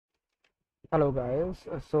Hello guys.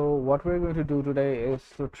 So what we're going to do today is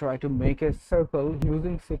to try to make a circle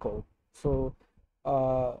using SQL. So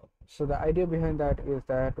uh, so the idea behind that is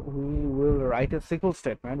that we will write a SQL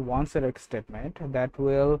statement, one select statement that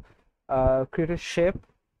will create a shape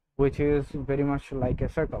which is very much like a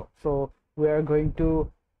circle. So we are going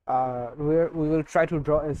to we will try to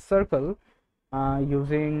draw a circle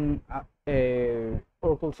using a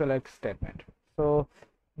Oracle select statement. So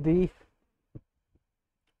the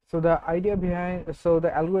the idea behind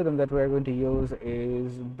the algorithm that we're going to use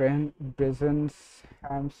is Bresenham's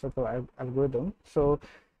circle algorithm. So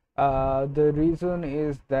the reason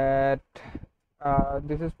is that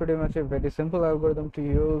this is pretty much a very simple algorithm to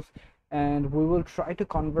use, and we will try to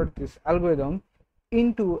convert this algorithm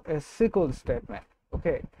into a SQL statement.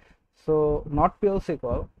 Okay, so not PL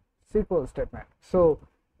SQL statement. So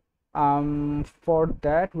for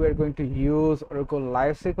that, we're going to use Oracle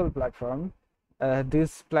Live SQL platform.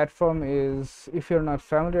 This platform is, if you're not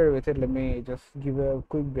familiar with it, let me just give a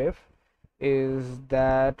quick brief. Is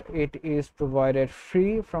that it is provided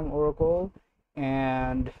free from Oracle,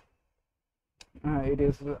 and it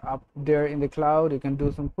is up there in the cloud. You can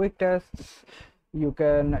do some quick tests. You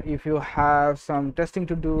can, if you have some testing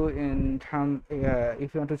to do in term,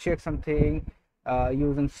 if you want to check something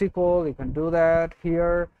using SQL, you can do that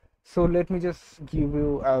here. So let me just give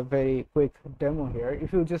you a very quick demo here.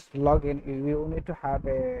 If you just log in, you need to have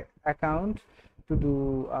a account to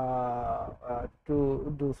do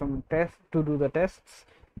some tests, to do the tests.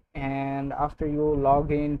 And after you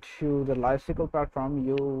log into the live SQL platform,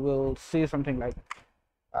 you will see something like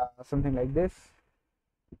something like this,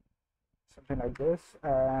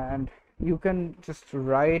 and you can just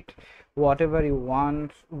write whatever you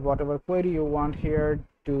want, whatever query you want here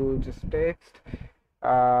to just text,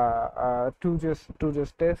 to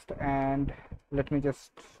just test. And let me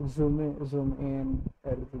just zoom in a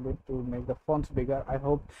little bit to make the fonts bigger. I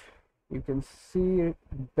hope you can see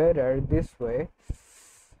better this way.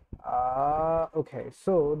 Okay,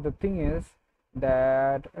 so the thing is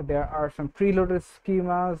that there are some preloaded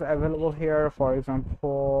schemas available here. For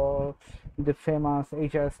example, the famous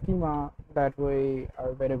HR schema that we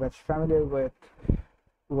are very much familiar with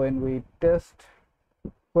when we test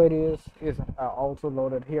queries is also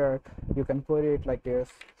loaded here. You can query it like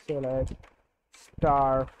this: select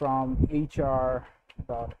star from HR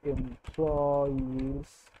dot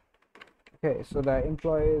employees. Okay, so the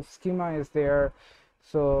employees schema is there.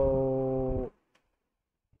 So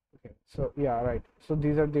okay, so yeah, right, so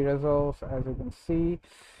these are the results. As you can see,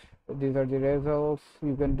 these are the results.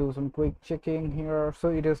 You can do some quick checking here. So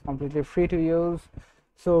it is completely free to use.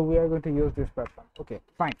 So we are going to use this platform. Okay,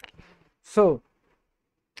 fine. So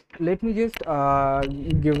let me just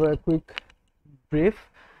give a quick brief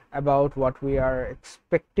about what we are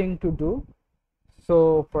expecting to do.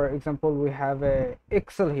 So for example, we have a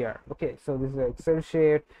Excel here. Okay, so this is an Excel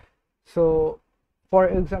sheet. So for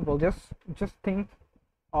example, just think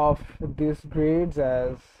of these grids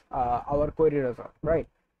as our query result, right?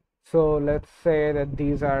 So let's say that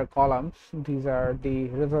these are columns, these are the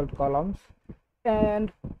result columns,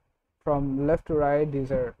 and from left to right,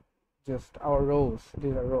 these are just our rows,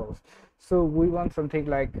 these are rows. So we want something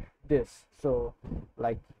like this. So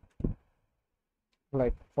like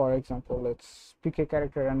for example, let's pick a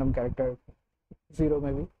character, random character, 0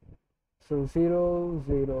 maybe. So 0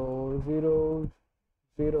 0 0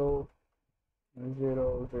 0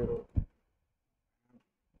 0 0,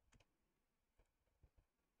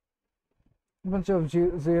 bunch of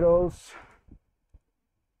zeros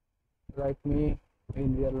like me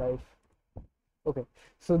in real life. Okay,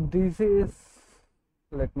 so this is,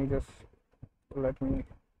 let me just what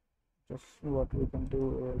we can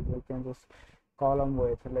do is we can just column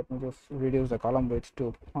width, let me just reduce the column width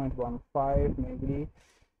to 0.15 maybe.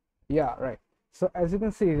 Yeah, right. So as you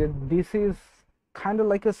can see that this is kind of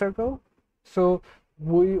like a circle. So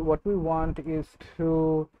what we want is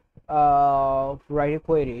to write a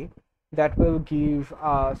query that will give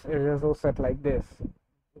us a result set like this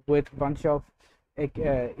with bunch of it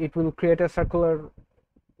will create a circular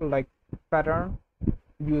like pattern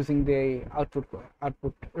using the output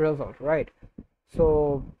result, right?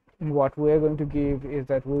 So what we are going to give is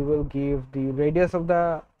that we will give the radius of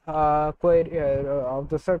the query of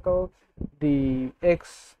the circle, the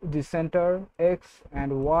x, the center x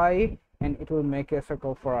and y, and it will make a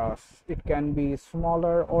circle for us. It can be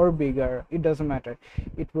smaller or bigger, it doesn't matter.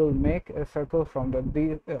 It will make a circle from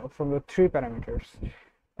the three parameters: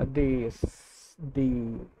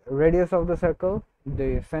 the radius of the circle,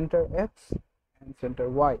 the center x and center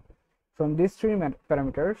y. From these three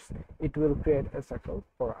parameters, it will create a circle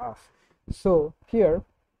for us. So here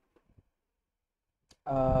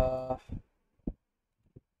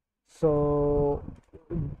So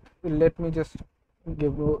let me just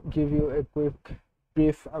give you a quick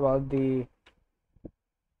brief about the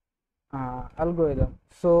algorithm.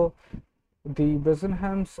 So the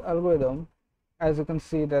Bresenham's algorithm, as you can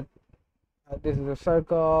see that this is a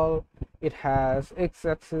circle, it has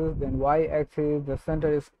x-axis, then y-axis, the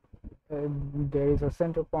center is there is a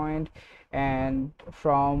center point, and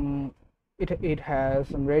from it has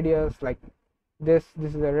some radius like this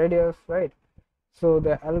is a radius, right? So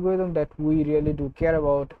the algorithm that we really do care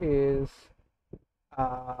about is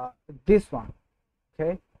uh, this one.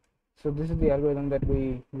 Okay, so this is the algorithm that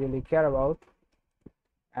we really care about,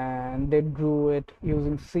 and they drew it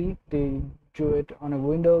using C. They drew it on a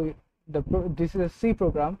window. This is a C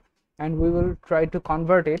program, and we will try to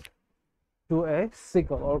convert it to a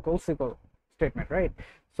SQL, Oracle SQL statement, right?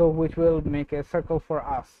 So which will make a circle for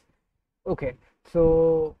us. Okay,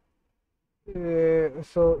 so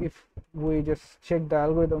so if we just check the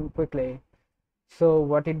algorithm quickly, so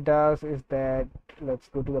what it does is that, let's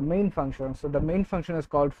go to the main function. So the main function is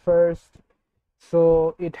called first.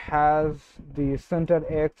 So it has the center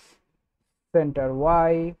x, center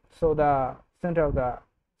y, so the center of the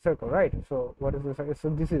circle, right? So what is this? So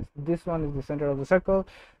this one is the center of the circle.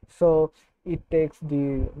 So it takes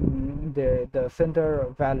the center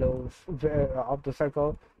values of the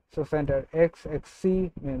circle. So center x,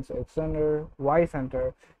 xc means x center, y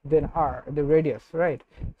center, then r, the radius, right?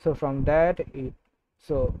 So from that it,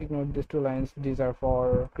 so ignore these two lines, these are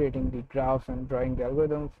for creating the graphs and drawing the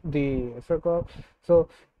algorithms, the circle. So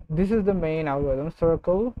this is the main algorithm,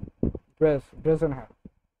 circle Bresenham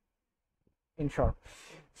in short.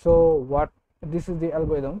 So what, this is the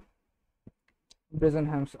algorithm,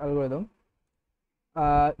 Bresenham's algorithm.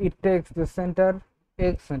 It takes the center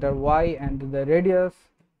x, center y, and the radius,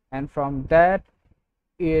 and from that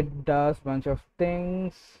it does bunch of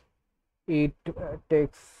things. It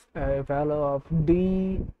takes a value of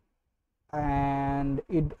d, and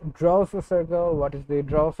it draws a circle. What is the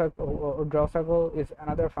draw circle? Draw circle is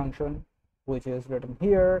another function which is written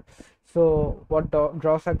here. So what the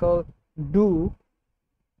draw circle do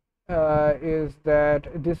is that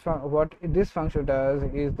what this function does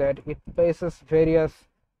is that it places various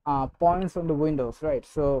points on the windows, right?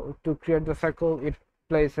 So to create the circle, it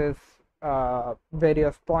places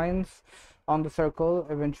various points on the circle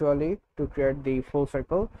eventually to create the full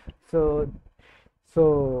circle. So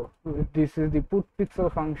this is the put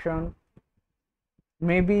pixel function.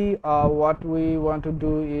 Maybe what we want to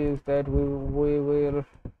do is that we will,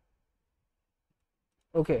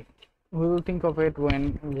 okay, we will think of it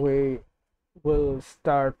when we will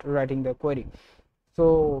start writing the query.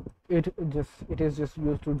 So it is just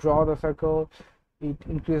used to draw the circle. It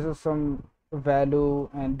increases some value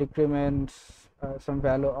and decrements some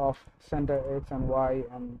value of center x and y,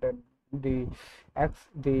 and then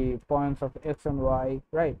the points of x and y,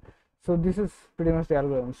 right? So this is pretty much the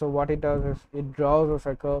algorithm. So what it does is it draws a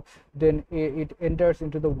circle, then it enters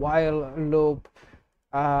into the while loop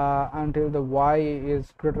until the y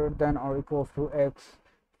is greater than or equal to x.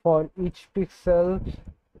 For each pixel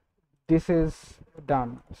this is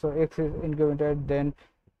done. So x is incremented, then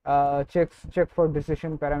check for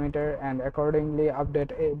decision parameter and accordingly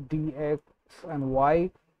update dx and y.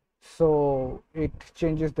 So it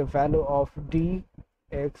changes the value of d,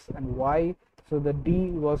 x and y. So the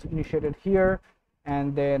d was initiated here,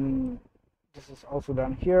 and then this is also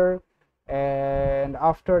done here, and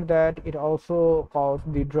after that it also calls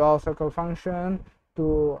the draw circle function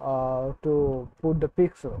to put the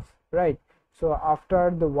pixels, right? So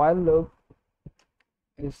after the while loop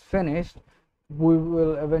is finished, we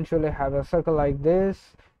will eventually have a circle like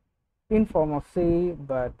this in form of C,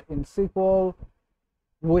 but in SQL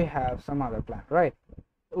we have some other plan, right?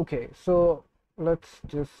 Okay, so let's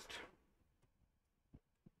just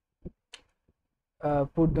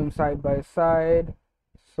put them side by side.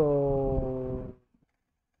 So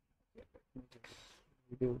let me just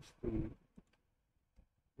reduce the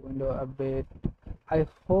window a bit. I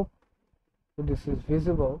hope this is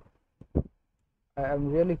visible. I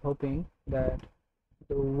am really hoping that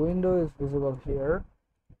the window is visible here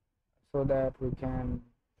so that we can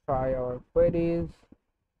try our queries.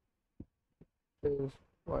 Is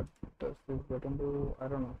what does this button do? I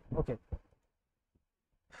don't know.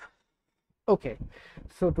 Okay,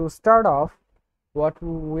 so to start off, what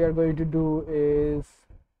we are going to do is,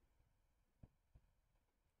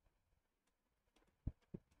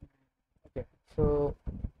 okay, so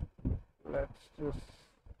let's just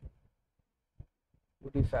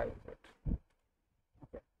resize it.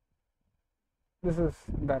 Okay, this is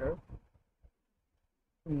better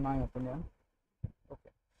in my opinion. Okay,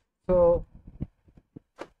 so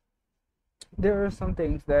there are some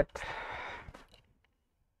things that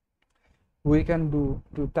we can do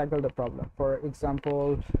to tackle the problem. For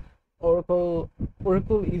example, Oracle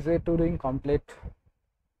is a Turing complete.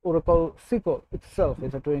 Oracle SQL itself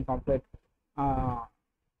is a Turing complete uh,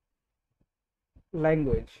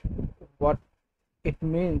 language. What it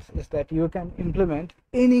means is that you can implement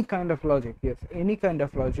any kind of logic, yes, any kind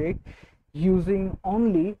of logic using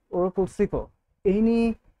only Oracle SQL.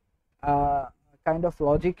 Any uh, kind of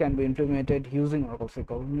logic can be implemented using Oracle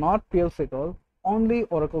SQL, not pure SQL, only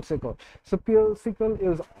Oracle SQL. So pure SQL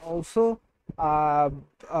is also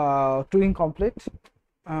Turing complete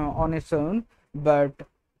on its own, but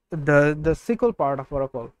the SQL part of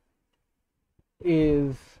Oracle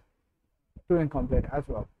is Turing complete as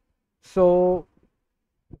well. So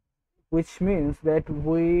which means that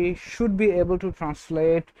we should be able to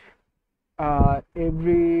translate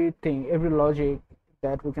everything, every logic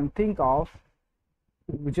that we can think of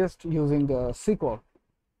just using the SQL,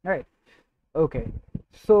 right? Okay,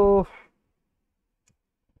 so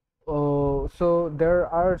so there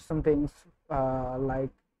are some things like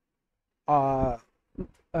uh,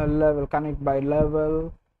 a level, connect by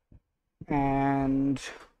level, and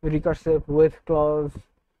recursive with clause.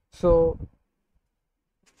 So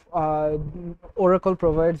uh, Oracle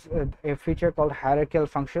provides a feature called hierarchical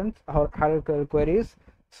functions or hierarchical queries.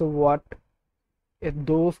 So what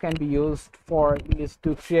those can be used for is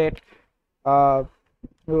to create uh,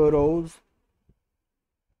 rows,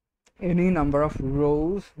 any number of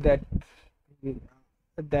rows that you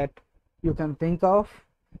can think of.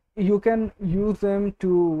 You can use them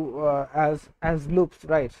to as loops,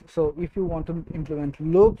 right? So if you want to implement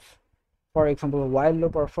loops, for example a while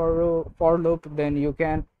loop or for loop, then you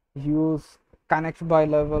can use connect by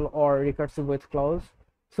level or recursive with clause.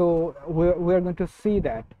 So we're going to see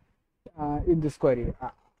that in this query,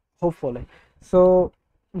 hopefully. So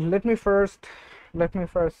let me first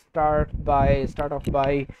start off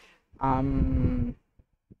um,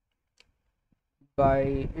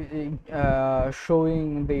 by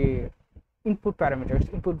showing the input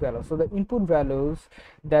parameters, input values. So the input values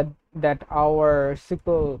that our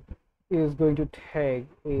SQL is going to take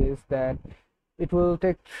is that it will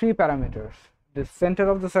take three parameters: the center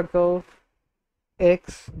of the circle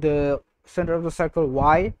x, the center of the circle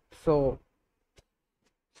y. So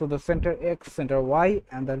the center x, center y,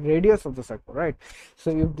 and the radius of the circle, right? So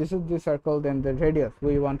if this is the circle, then the radius,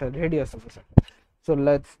 we want a radius of the circle. So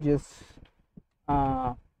let's just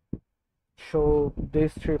uh, show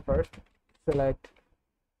these three first. Select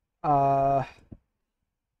uh,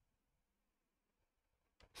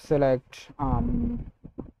 select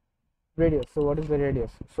radius. So what is the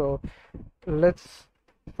radius? So let's,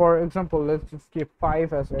 for example, let's just keep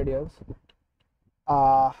 5 as radius,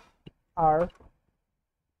 r.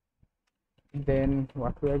 Then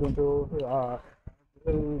what we are going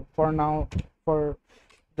to for now, for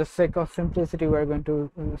the sake of simplicity, we are going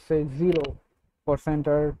to say 0 for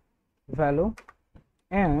center value,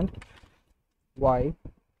 and y.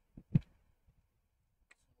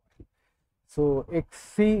 So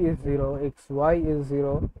xc is 0, xy is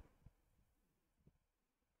 0,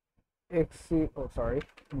 xc, oh sorry,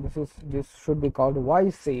 this should be called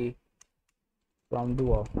yc from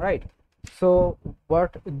duo, right? So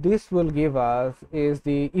what this will give us is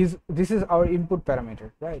this is our input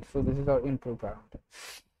parameter, right? So this is our input parameter.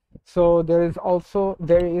 So there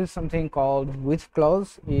is something called with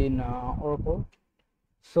clause in Oracle.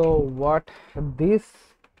 So what this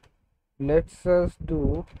lets us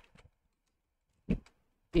do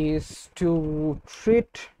is to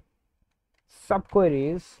treat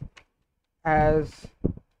subqueries as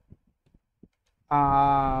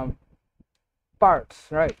parts,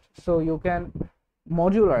 right? So you can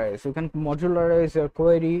modularize your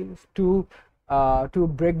queries to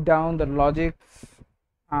break down the logics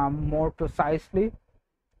more precisely,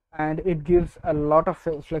 and it gives a lot of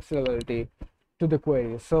flexibility to the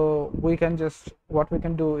query. So we can just, what we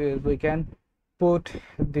can do is we can put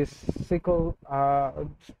this SQL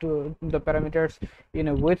to the parameters in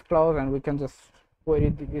a with clause, and we can just query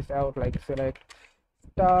this out, like select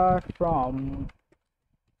start from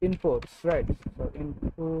inputs, right? So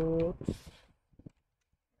inputs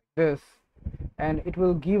this, and it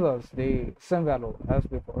will give us the same value as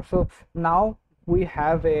before. So now we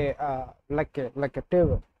have a like a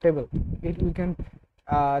table. We can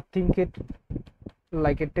think it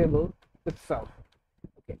like a table itself.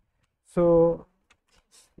 Okay, so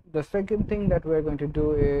the second thing that we're going to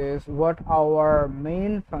do is what our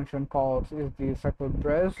main function calls is the circle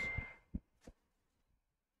breast.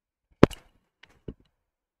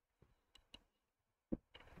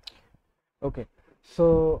 Okay,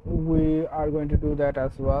 So we are going to do that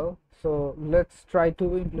as well. So let's try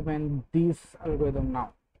to implement this algorithm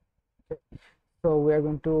now. Okay. So we are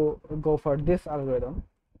going to go for this algorithm,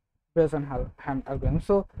 based on hand algorithm.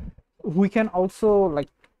 So we can also like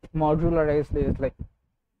modularize this, like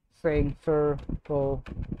saying circle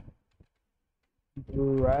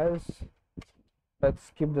res,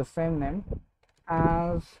 let's keep the same name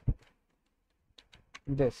as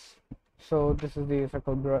this. So this is the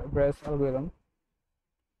circle res algorithm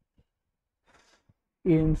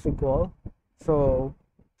in SQL. So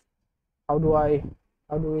how do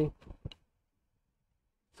we,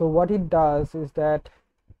 so what it does is that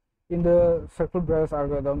in the circle res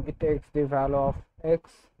algorithm, it takes the value of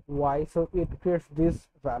x, y, so it creates these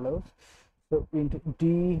values. So int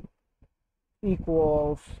d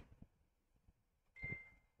equals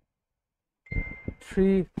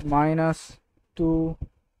 3 minus 2,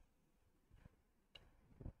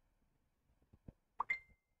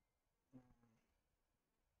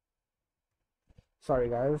 sorry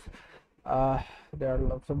guys, there are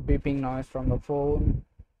lots of beeping noise from the phone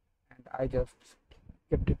and I just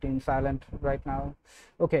kept it in silent right now.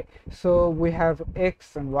 Okay, so we have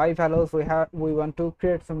x and y values. We want to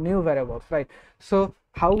create some new variables, right? So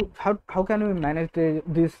how can we manage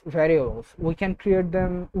these variables? We can create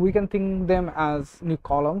them, we can think them as new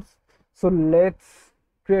columns. So let's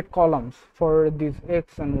create columns for these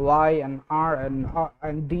x and y and r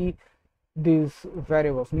and d, these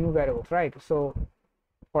variables, new variables, right? So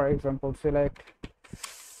for example, select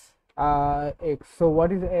x. So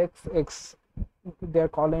what is x? They're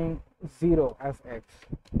calling 0 as x.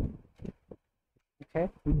 Okay,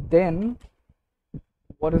 then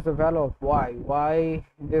what is the value of y?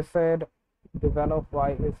 They said the value of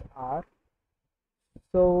y is r.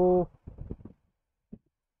 So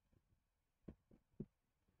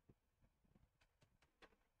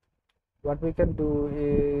what we can do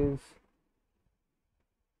is,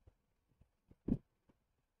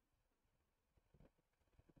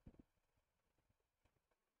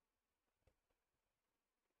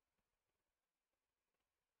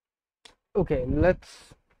 okay,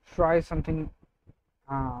 let's try something.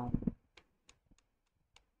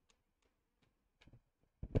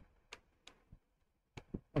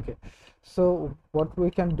 Okay, so what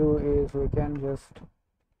we can do is we can just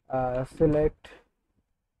select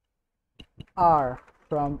r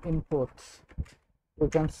from inputs. We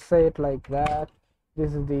can say it like that.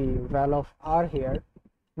 This is the value of r here,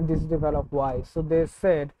 and this is the value of y. So they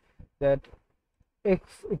said that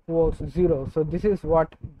x equals 0. So this is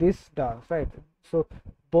what this does, right? So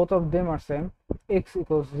both of them are same. X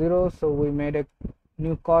equals 0, so we made a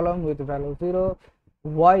new column with the value 0.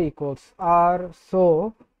 Y equals r,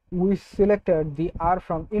 so we selected the r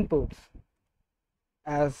from inputs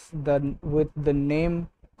as the with the name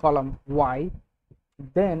column y.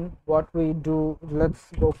 Then what we do, let's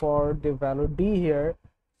go for the value d here.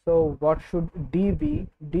 So what should d be?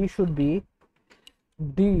 D should be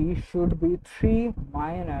 3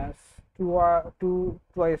 minus 2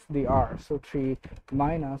 twice the r. So 3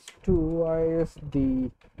 minus 2 is the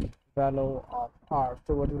value of r.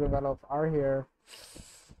 So what is the value of r here?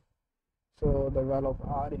 So the value of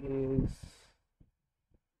r is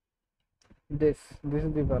this. This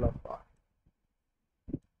is the value of r.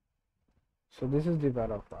 So this is the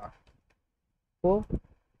value of r. Oh,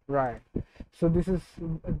 right. So this is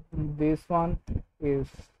this one is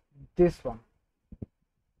this one,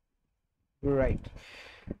 right?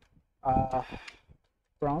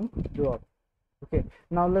 From drop. Okay,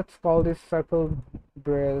 now let's call this circle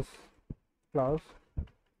brace clause.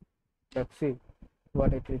 Let's see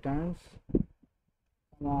what it returns.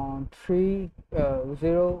 On 3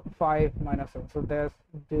 0 5 minus 7. So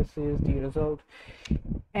this is the result.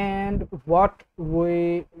 And what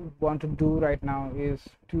we want to do right now is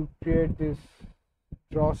to create this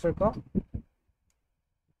draw circle.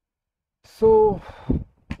 So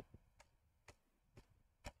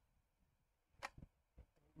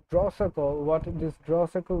draw circle, what this draw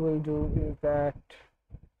circle will do is that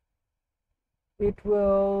it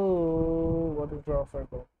will, what is draw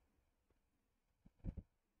circle?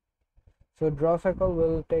 So draw circle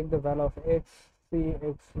will take the value of x, c,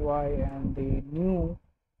 x, y, and the new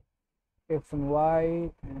x and y,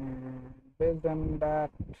 and based on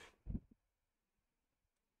that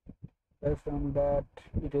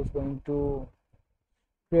it is going to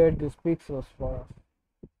create these pixels for us.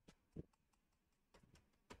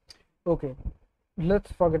 Okay,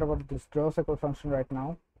 let's forget about this draw circle function right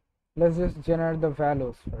now. Let's just generate the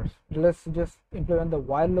values first. Let's just implement the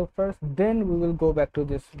while loop first, then we will go back to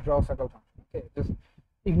this draw circle function. Okay, just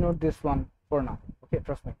ignore this one for now. Okay,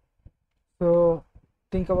 trust me. So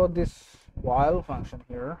think about this while function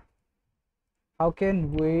here. How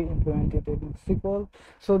can we implement it in SQL?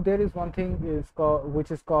 So there is one thing is called, which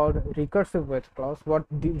is called recursive with clause. What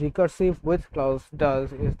the recursive with clause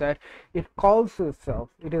does is that it calls itself.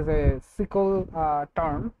 It is a SQL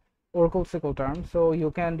term, Oracle SQL term. So you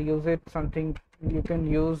can use it something. You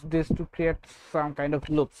can use this to create some kind of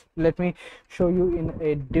loops. Let me show you in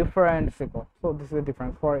a different SQL. So this is a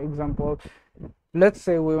difference. For example, let's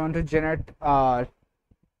say we want to generate 10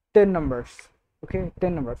 numbers. Okay,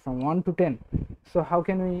 10 numbers from 1 to 10. So how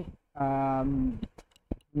can we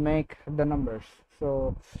make the numbers?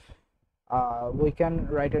 So we can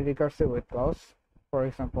write a recursive with clause. For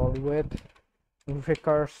example, with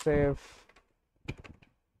recursive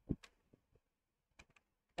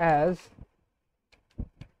as,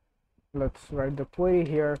 let's write the query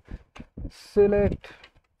here, select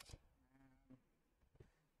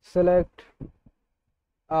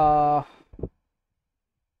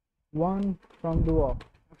one from duo.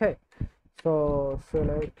 Okay, so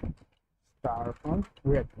select star from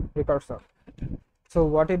recursive. So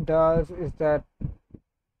what it does is that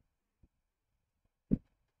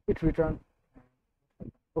it returns.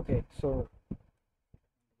 Okay, so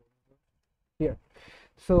here,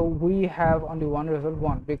 so we have only one result,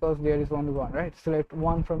 one, because there is only one, right? Select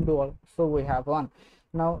one from dual, so we have one.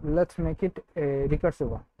 Now let's make it a recursive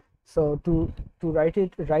one. So to write a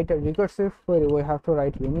recursive query, we have to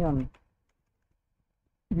write union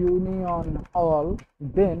all.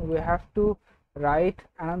 Then we have to write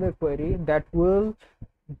another query that will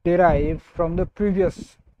derive from the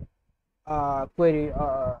previous query,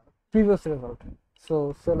 previous result.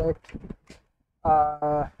 So select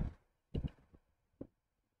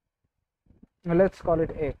let's call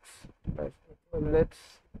it x.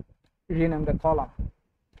 Let's rename the column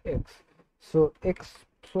x. So x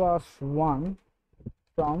plus 1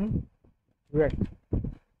 from rect.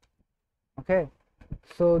 Okay,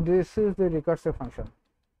 so this is the recursive function,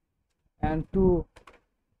 and to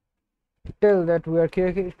tell that we are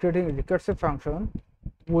creating a recursive function,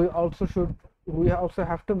 we also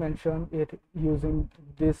have to mention it using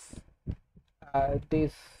this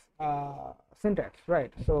syntax,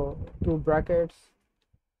 right? So two brackets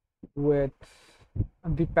with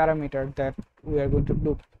the parameter that we are going to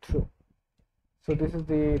loop through. So this is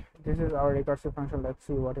our recursive function. Let's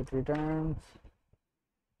see what it returns.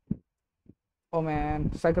 Oh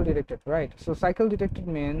man, cycle detected, right? So cycle detected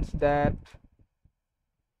means that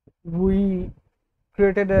we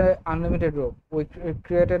created an unlimited loop. We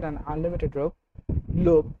created an unlimited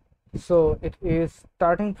loop. So it is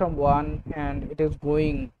starting from 1 and it is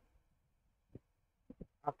going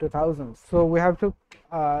up to thousands. So we have to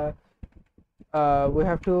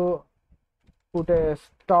put a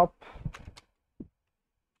stop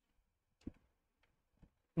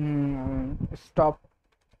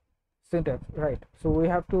syntax, right? So we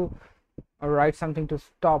have to write something to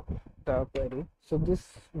stop the query. So this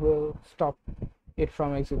will stop it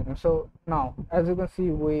from executing. So now, as you can see,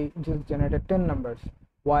 we just generated 10 numbers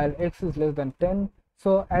while x is less than 10.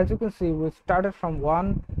 So as you can see, we started from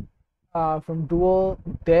 1 from dual.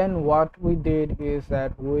 Then what we did is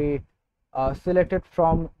that we selected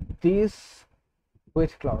from this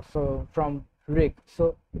with clause, so from rig.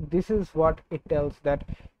 So this is what it tells that,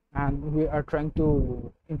 and we are trying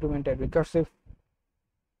to implement a recursive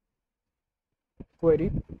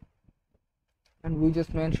query, and we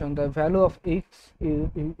just mentioned the value of x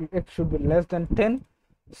should be less than 10.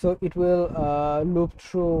 So it will loop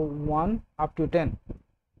through 1 up to 10,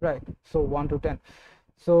 right? So 1 to 10.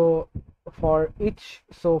 So for each,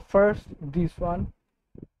 so first this one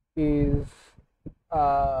is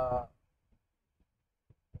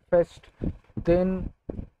fetched, then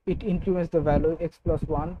it increments the value x plus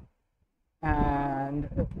 1,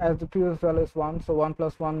 and as the previous value is 1, so 1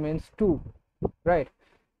 plus 1 means 2, right?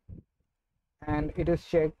 And it is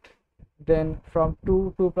checked. Then from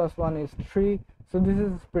 2 plus 1 is 3. So this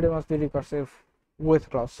is pretty much the recursive with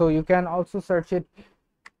clause. So you can also search it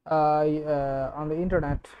on the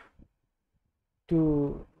internet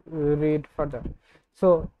to read further.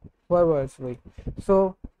 So where was we?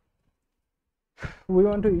 So we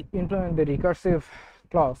want to implement the recursive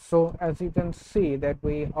clause. So as you can see that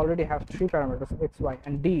we already have 3 parameters, x, y,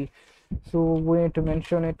 and d. So we need to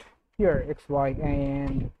mention it here, x, y,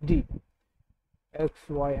 and d. X,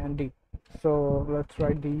 y, and d. So let's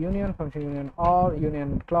write the union function, union all,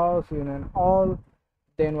 union clause, union all.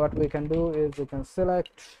 Then what we can do is we can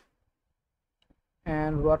select,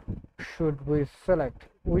 and what should we select?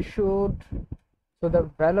 We should, so the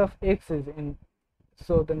value of x is in,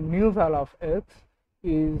 so the new value of x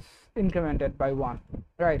is incremented by 1,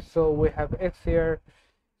 right? So we have x here,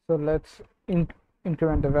 so let's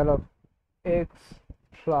increment the value of x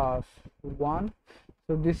plus 1.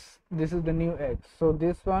 So this is the new x, so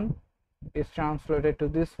this one is translated to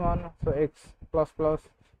this one, so x plus plus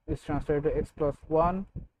is translated to x plus 1,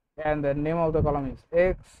 and the name of the column is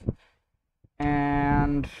x.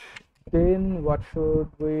 And then what should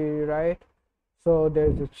we write? So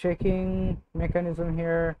there's a checking mechanism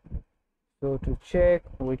here. So to check,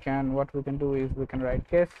 what we can do is we can write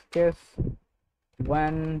case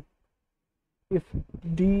when if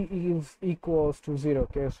d is equals to 0,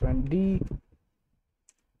 case when d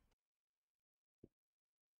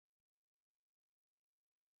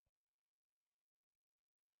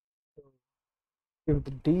if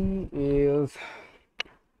the d is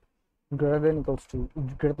greater than equals to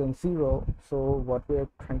greater than 0. So what we are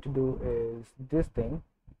trying to do is this thing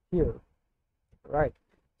here, right?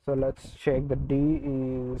 So let's check the d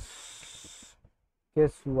is,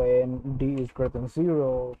 guess when d is greater than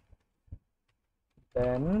 0,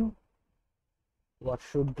 then what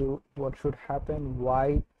should happen?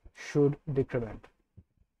 Y should decrement.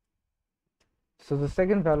 So the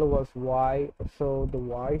second value was y, so the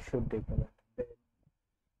y should decrement.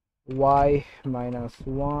 Y minus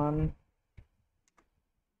 1,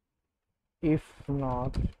 if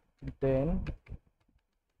not, then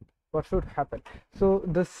what should happen? So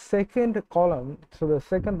the second column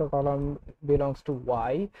belongs to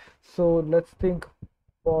y, so let's think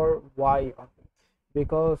for y,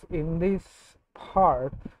 because in this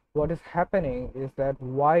part what is happening is that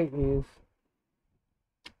y is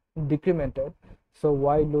decremented, so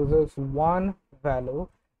y loses one value,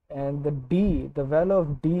 and the value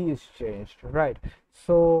of d is changed, right?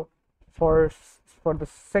 So for the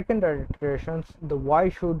secondary iterations, the y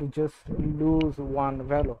should just lose one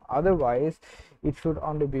value, otherwise it should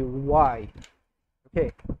only be y.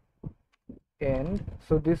 Okay, and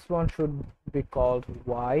so this one should be called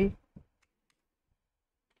y.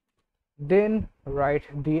 Then write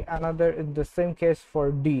the same case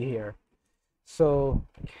for d here. So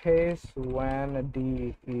case when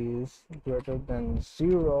d is greater than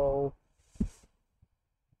 0,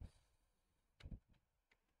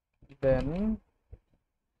 then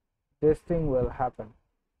this thing will happen.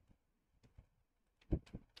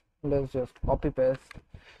 Let's just copy paste.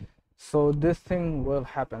 So this thing will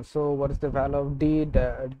happen. So what is the value of d?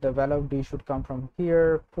 The value of d should come from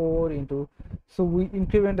here, 4 into, so we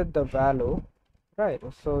incremented the value, right?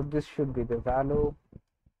 So this should be the value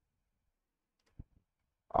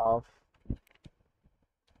of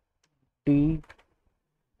d,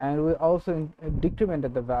 and we also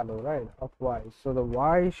decremented the value, right, of y. So the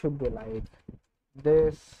y should be like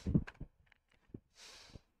this.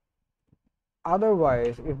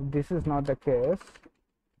 Otherwise, if this is not the case,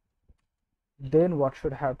 then what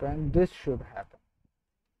should happen? This should happen.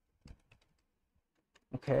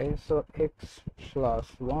 Okay, so x plus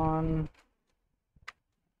 1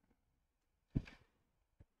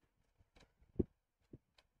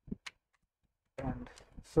 and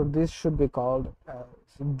so this should be called as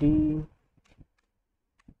d,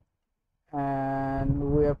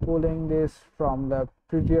 and we are pulling this from the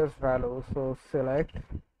previous value, so select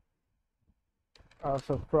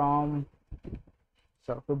so from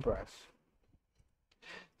circle brace.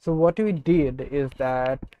 So what we did is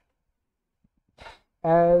that,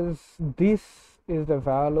 as this is the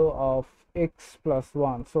value of x plus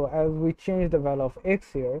 1, so as we change the value of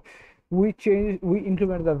x here, we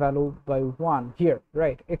increment the value by 1 here,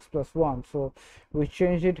 right? X plus 1, so we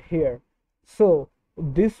change it here. So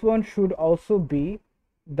this one should also be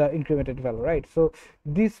the incremented value, right? So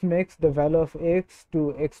this makes the value of x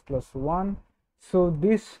to x plus 1, so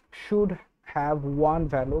this should have one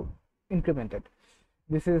value incremented.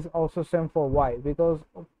 This is also same for y, because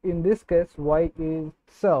in this case y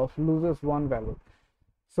itself loses one value,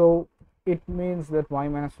 so it means that y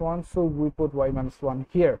minus 1, so we put y minus 1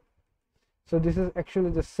 here. So this is actually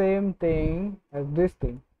the same thing as this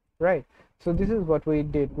thing, right? So this is what we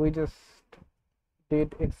did. We just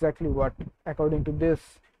did exactly what according to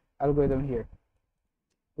this algorithm here.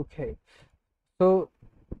 Okay, so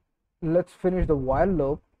let's finish the while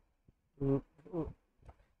loop.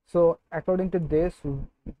 So according to this,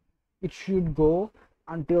 it should go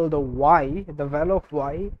until the value of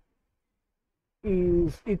y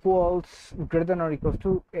is greater than or equals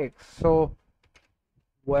to x. So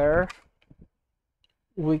where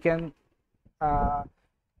we can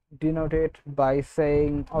denote it by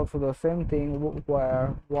saying also the same thing,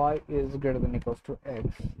 where y is greater than or equals to x,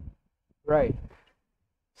 right?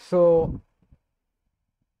 So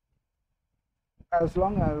as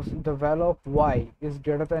long as the value of y is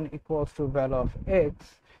greater than or equals to value of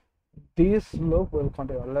x, this loop will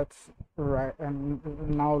continue. Let's write, and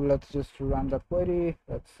now let's just run the query.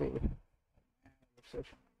 Let's see.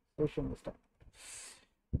 session is time.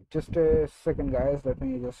 Just a second, guys. Let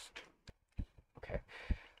me just. Okay,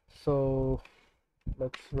 so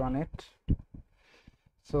let's run it.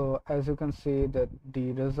 So as you can see that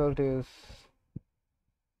the result is,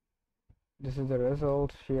 this is the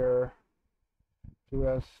result here.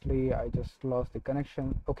 Previously I just lost the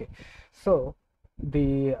connection. Okay, so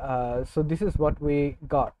the so this is what we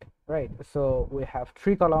got, right? So we have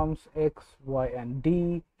three columns, x, y, and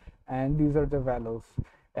d, and these are the values,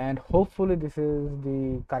 and hopefully this is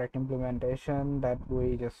the correct implementation that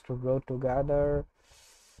we just wrote together.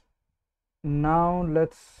 Now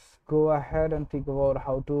let's go ahead and think about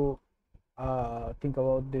how to think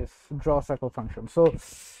about this draw circle function. So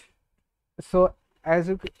as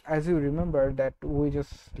you remember that we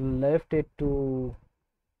just left it to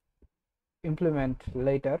implement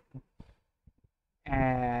later,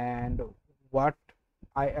 and what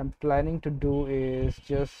I am planning to do is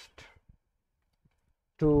just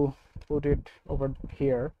to put it over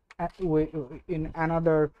here in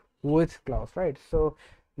another width clause, right? So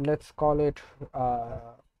let's call it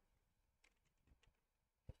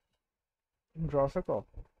draw circle.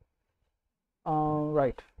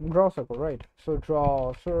 Right, draw circle, right? So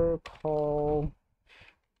draw circle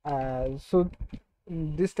as, so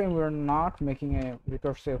this time we're not making a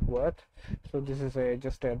recursive width, so this is a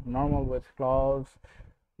just a normal width clause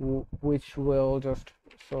which will just,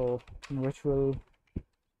 so which will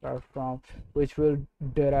start from, which will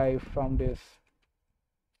derive from this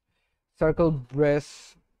circle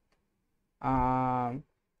brace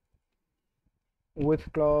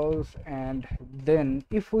width clause, and then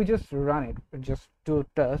if we just run it just to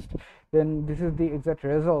test, then this is the exact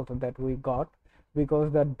result that we got,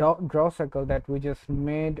 because the draw circle that we just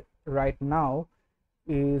made right now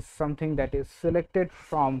is something that is selected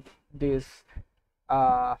from this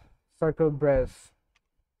circle brace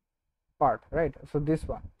part, right? So this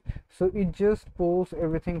one, so it just pulls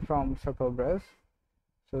everything from circle brace.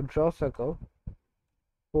 So draw circle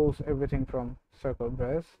pulls everything from circle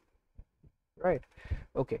brace, right?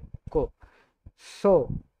 Okay, cool.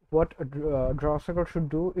 So what a draw circle should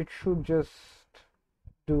do, it should just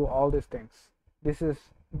do all these things. This is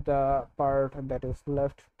the part that is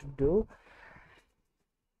left to do.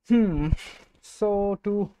 So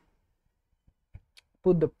to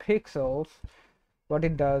put the pixels, what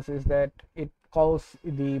it does is that it calls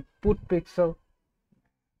the put pixel,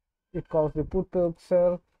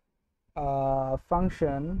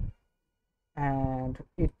 function, and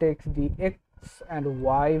it takes the x and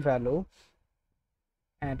y value,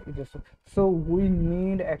 and it just, so we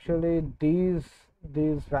need actually these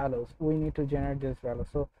values, we need to generate these values.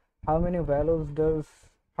 So how many values does,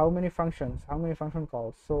 how many function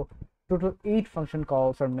calls? So total 8 function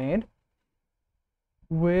calls are made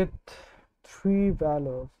with 3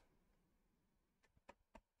 values.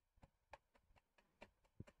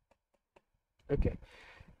 Okay,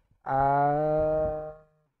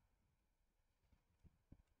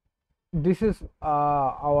 this is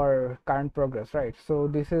our current progress, right? So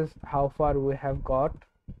this is how far we have got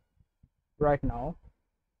right now.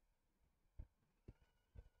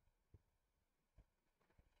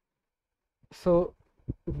 So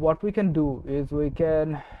what we can do is we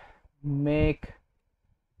can make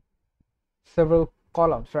several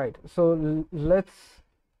columns, right? So let's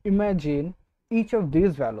imagine each of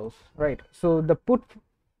these values, right? So the put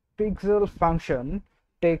pixel function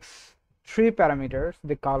takes 3 parameters: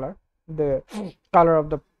 the color of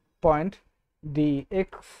the point, the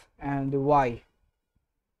x, and the y,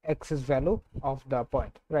 x is value of the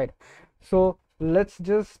point, right? So let's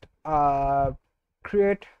just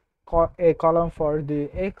create a column for the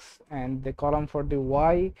x and the column for the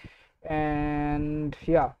y, and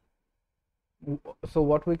yeah, so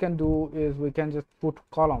what we can do is we can just put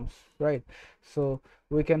columns, right? So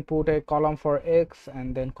we can put a column for x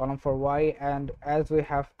and then column for y, and as we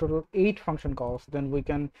have total 8 function calls, then we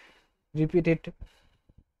can repeat it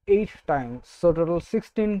 8 times, so total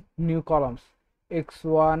 16 new columns: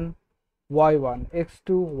 x1, y1,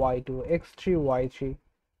 x2, y2, x3, y3,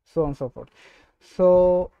 so on and so forth.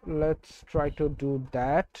 So let's try to do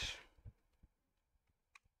that.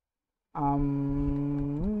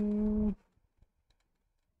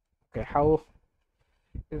 Okay, how,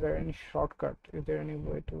 is there any shortcut? Is there any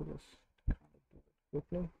way to just do it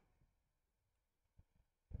quickly?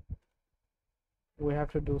 We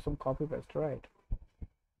have to do some copy paste, right?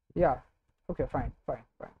 Yeah. Okay, fine.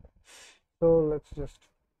 So let's just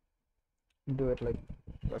do it like,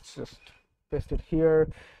 let's just paste it here,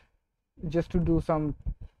 just to do some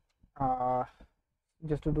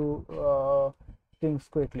things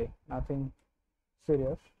quickly, nothing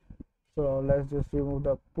serious. So let's just remove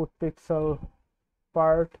the put pixel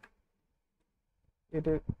part. It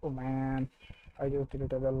is, oh man, I just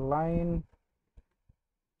deleted a line.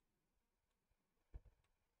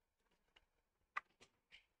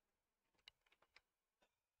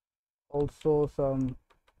 Also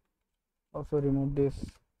remove this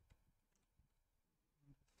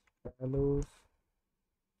values.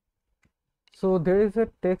 So there is a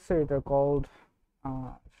text editor called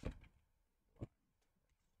uh,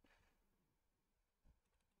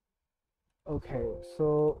 okay,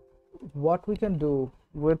 so what we can do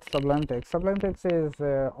with Sublime Text is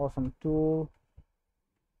an awesome tool.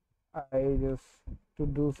 I just to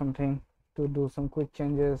do something, to do some quick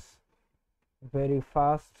changes very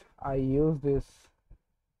fast, I use this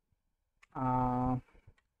uh,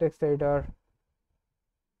 text editor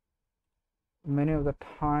many of the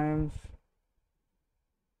times.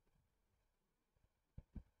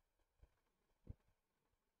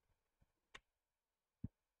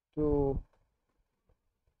 To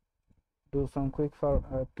do some quick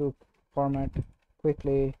to format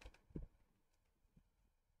quickly.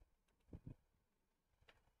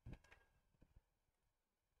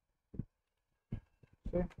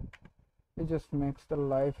 See, it just makes the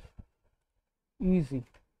life easy.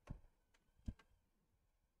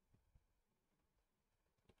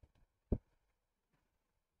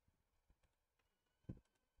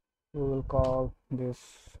 We will call this,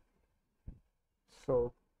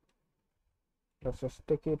 so let's just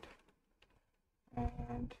take it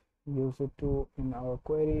and use it to in our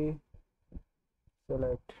query.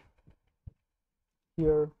 Select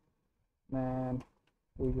here, and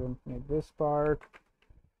we don't need this part.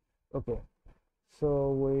 Okay,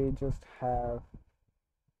 so we just have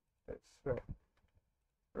this,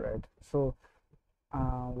 right? So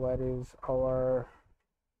what is our,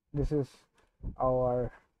 this is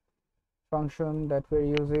our function that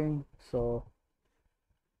we're using, so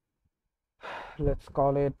let's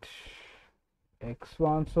call it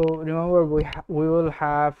x1. So remember, we will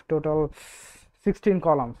have total 16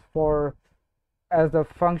 columns for, as the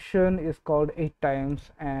function is called 8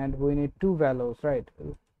 times and we need two values, right,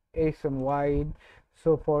 x and y.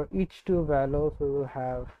 So for each two values we will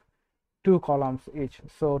have two columns each,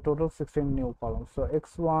 so total 16 new columns. So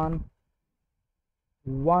x1,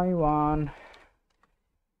 y1,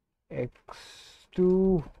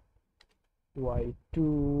 x2,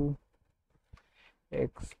 y2,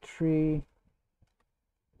 x3,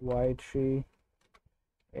 y3,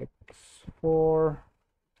 x4,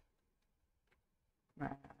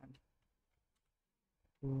 and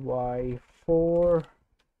y4,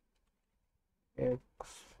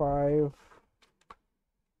 x5,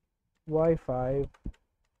 y5,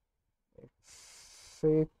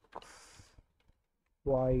 x6,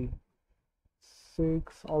 y6,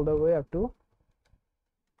 all the way up to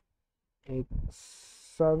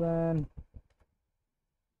x7,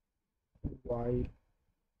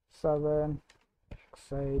 y7,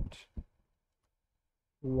 x8,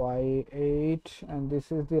 y8, and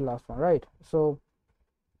this is the last one, right? So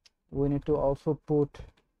we need to also put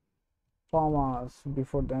commas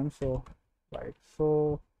before them, so like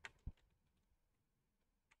so,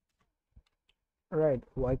 right,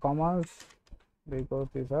 y commas, because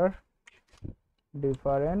these are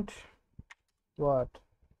different, what,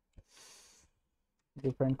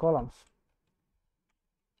 different columns.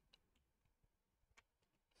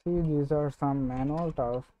 See, these are some manual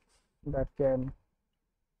tasks that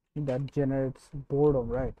generates boredom,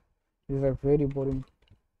 right? These are very boring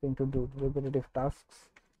thing to do, repetitive tasks,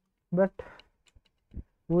 but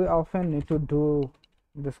we often need to do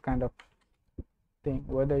this kind of thing.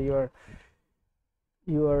 Whether you are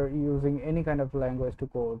using any kind of language to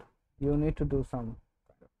code, you need to do some.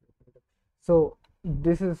 So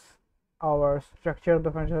this is our structure of the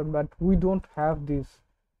function, but we don't have this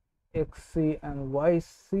xc and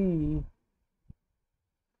yc.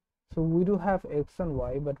 So we do have x and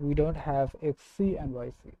y, but we don't have xc and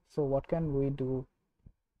yc. So what can we do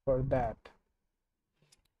for that?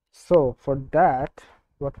 So for that,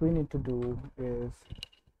 what we need to do is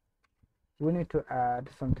we need to add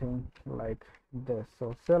something like this.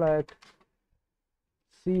 So select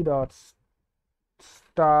c dot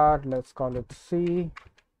start, let's call it c,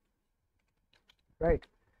 right?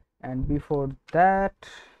 And before that,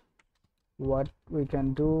 what we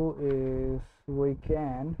can do is we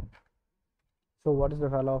can, so what is the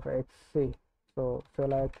value of xc? So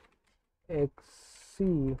select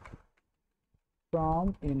xc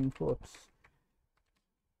from inputs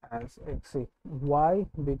as xc. Why?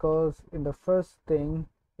 Because in the first thing,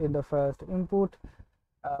 in the first input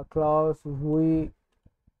clause, we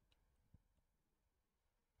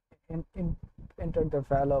in enter the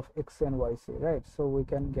value of x and yc, right? So we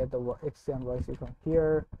can get the x and yc from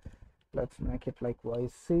here. Let's make it like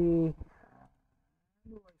yc,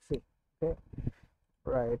 okay,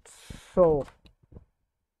 right? So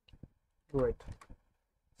great.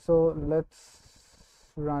 So let's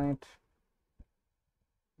run it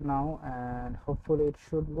now, and hopefully it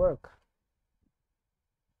should work.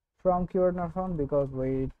 From keyword not found because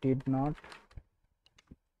we did not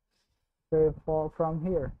say for from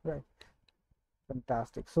here, right?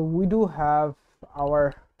 Fantastic. So we do have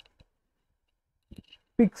our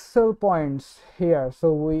pixel points here.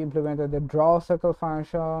 So we implemented the draw circle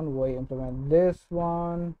function, we implement this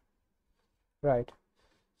one, right?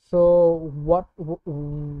 So what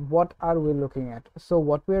are we looking at? So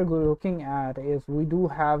what we are looking at is we do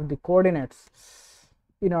have the coordinates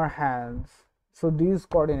in our hands. So these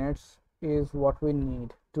coordinates is what we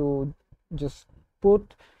need to just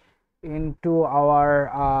put into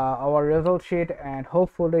our result sheet, and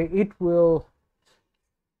hopefully it will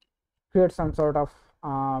create some sort of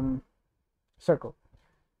circle.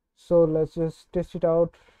 So let's just test it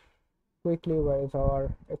out quickly. Where is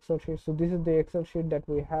our Excel sheet? So this is the Excel sheet that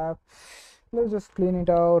we have. Let's just clean it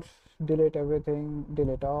out, delete everything,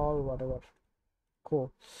 delete all, whatever.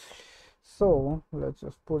 Cool. So let's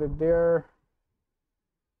just put it there,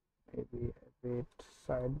 maybe a bit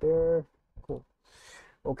side there. Cool.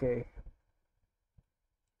 Okay,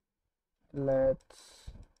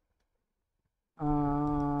 let's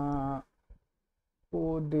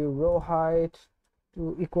put the row height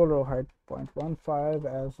to equal row height 0.15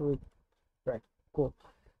 as we, right? Cool.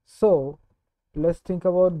 So let's think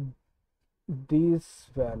about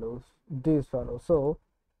these values, so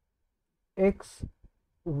x,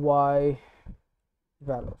 y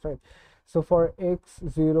values, right? So for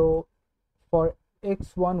x0, for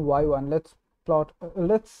x1, y1, let's plot,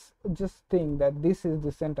 let's just think that this is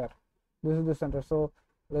the center, so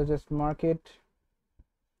let's just mark it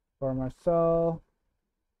for myself.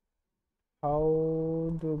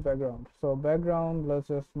 How do background? So background, let's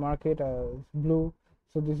just mark it as blue.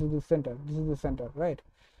 So this is the center, right?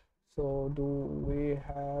 So do we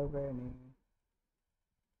have any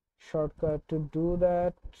shortcut to do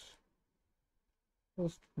that?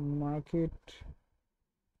 Just mark it,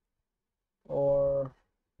 or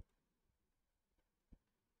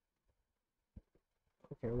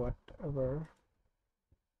okay, whatever.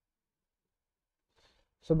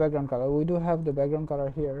 So background color, we do have the background color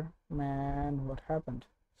here. Man, what happened?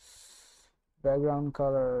 Background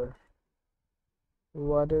color,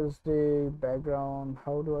 what is the background?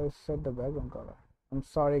 How do I set the background color? I'm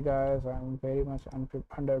sorry guys, I'm very much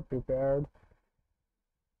underprepared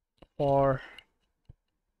for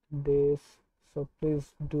this, so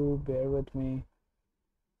please do bear with me.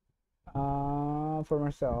 For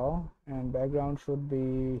myself, and background should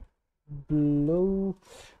be blue.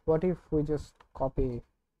 What if we just copy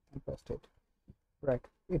and paste it? Right,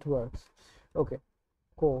 it works. Okay,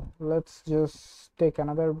 cool. Let's just take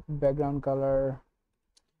another background color.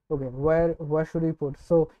 Okay, where should we put?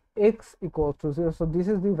 So x equals to 0. So this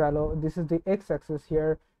is the value, this is the x-axis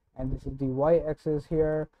here, and this is the y-axis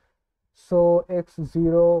here. So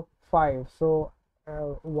x0, 5. So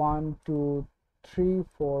 1 2 3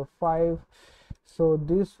 4 5. So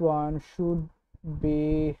this one should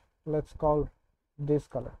be, let's call this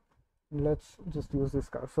color, let's just use this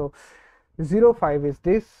color. So 0 5 is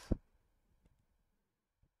this,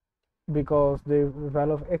 because the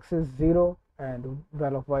value of x is 0 and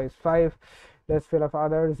value of y is 5. Let's fill up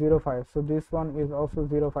other 0 5. So this one is also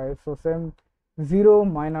 0 5. So same 0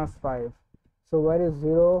 minus 5. So where is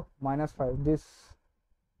 0 minus 5? This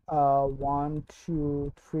 1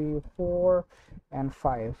 2 3 4 and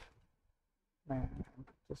 5, and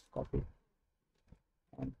just copy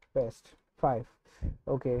and paste 5.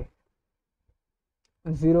 Okay,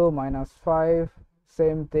 0 minus 5,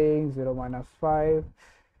 same thing, 0 minus 5,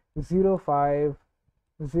 0 5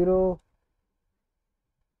 0.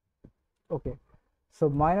 Okay, so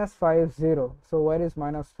minus 5 0. So where is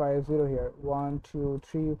minus 5 0 here? 1 2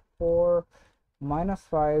 3 4, minus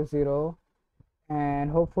 5 0,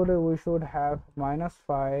 and hopefully we should have minus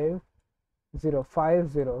 5 0 5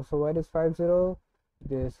 0. So where is 5 0?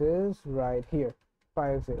 This is right here,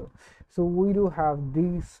 5 0. So we do have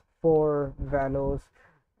these 4 values,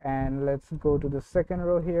 and let's go to the second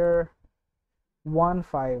row here. 1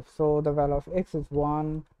 5. So the value of x is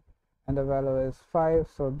 1 and the value is 5.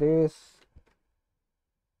 So this,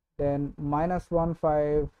 then minus 1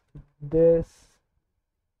 5, this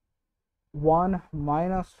 1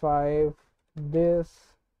 minus 5,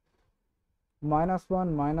 this minus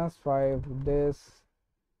 1 minus 5, this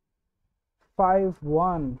 5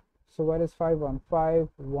 1. So where is 5 1? 5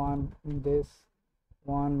 1, this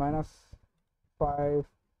 1 minus 5,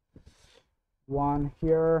 1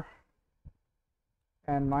 here,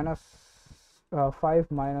 and minus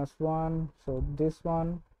 5 minus 1, so this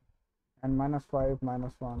one, and minus 5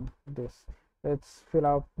 minus 1 this. Let's fill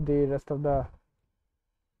out the rest of the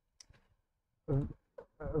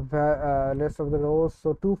rest of the rows.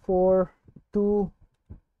 So 2 4 2,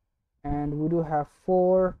 and we do have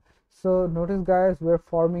 4. So notice guys, we're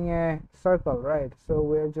forming a circle, right? So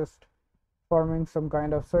we're just forming some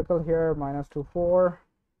kind of circle here. Minus 2 4,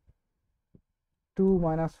 2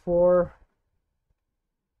 minus 4,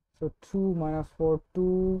 so 2 minus 4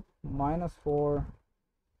 2, minus 4,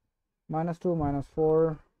 minus 2 minus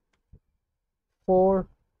 4 4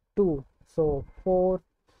 2, so 4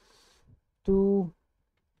 2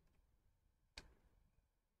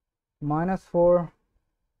 minus 4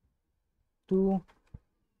 2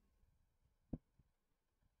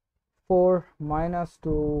 4 minus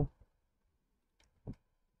 2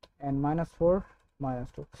 and minus 4 minus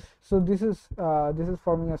 2. So this is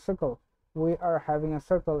forming a circle. We are having a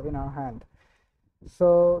circle in our hand.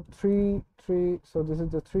 So 3 3, so this is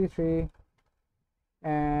the 3 3,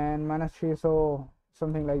 and minus 3, so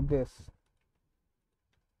something like this.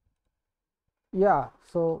 Yeah,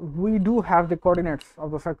 so we do have the coordinates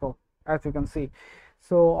of the circle, as you can see.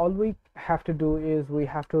 So all we have to do is we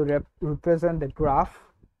have to represent the graph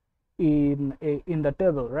in the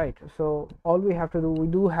table, right? So all we have to do, we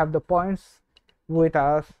do have the points with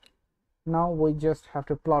us. Now we just have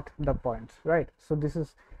to plot the points, right? So this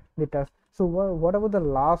is the test. So what about the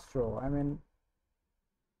last row? I mean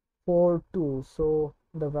 4 2, so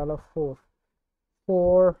the value of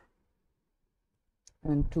 4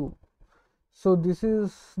 and 2. So this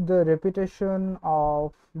is the repetition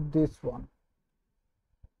of this one.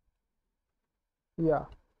 Yeah,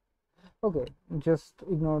 okay, just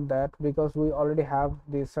ignore that because we already have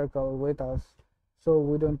the circle with us, so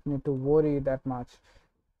we don't need to worry that much.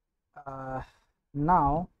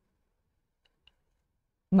 Now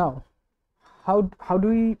how do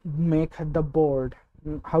we make the board?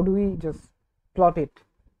 How do we just plot it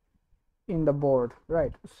in the board,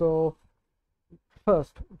 right? So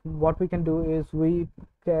first what we can do is we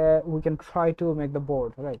can try to make the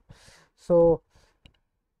board, right? So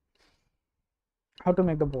how to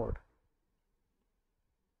make the board?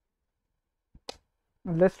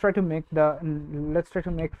 Let's try to make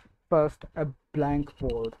first a blank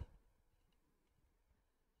board.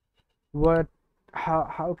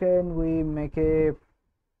 How can we make a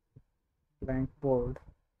blank board?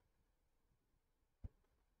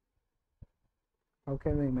 How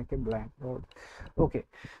can we make a blank board? Okay,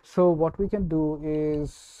 so what we can do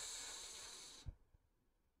is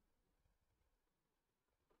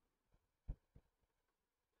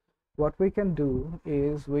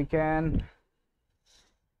we can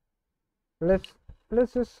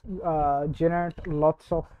let's just generate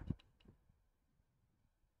lots of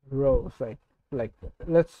rows, right? Like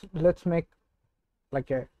let's make like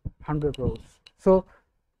 100 rows. So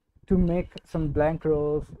to make some blank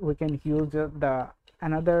rows, we can use the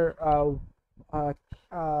another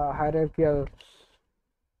hierarchical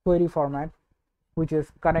query format, which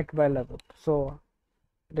is connect by level. So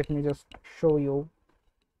let me just show you.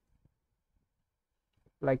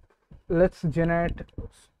 Like let's generate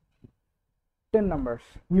 10 numbers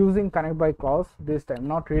using connect by clause this time,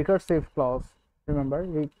 not recursive clause. Remember,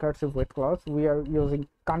 recursive with clause, we are using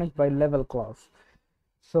connect by level clause.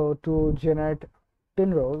 So to generate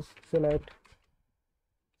 10 rows, select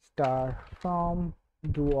star from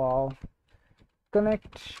dual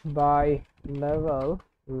connect by level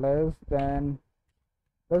less than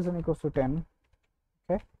equals to 10.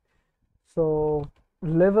 Okay, so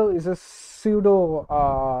level is a pseudo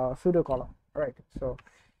column, right? So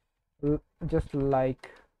just like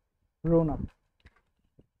row num.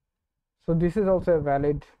 So this is also a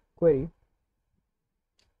valid query.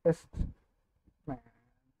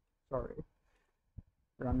 Sorry,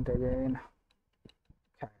 run it again.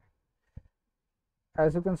 Okay,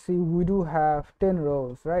 as you can see, we do have 10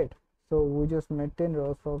 rows, right? So we just made 10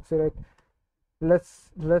 rows. So select, let's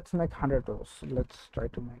make 100 rows. Let's try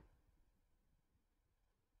to make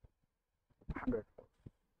 100 rows,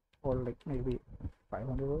 or like maybe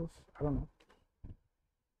 500 rows, I don't know.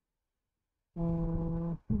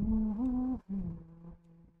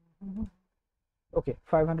 Okay,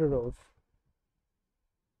 500 rows.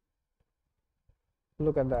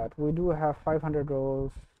 Look at that, we do have 500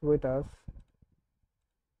 rows with us.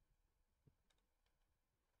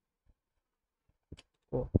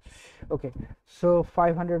 Cool. Okay, so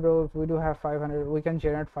 500 rows, we do have 500. We can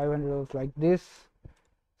generate 500 rows like this.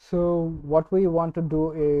 So what we want to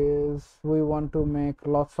do is we want to make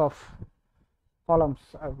lots of columns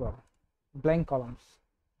as well, blank columns.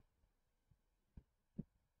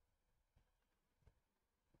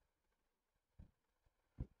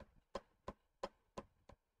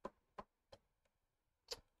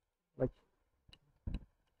 Like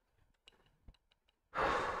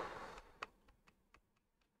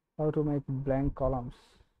how to make blank columns.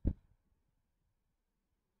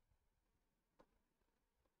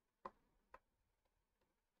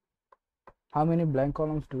 How many blank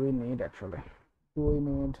columns do we need actually? Do we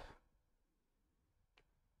need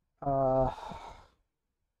uh,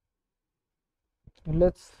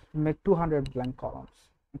 let's make 200 blank columns.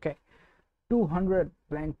 Okay, 200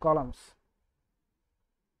 blank columns.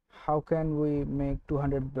 How can we make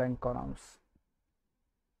 200 blank columns?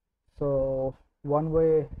 So one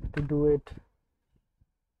way to do it,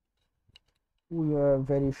 we are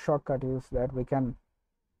very shortcut, is that we can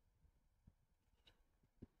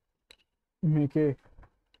make a,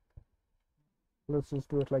 let's just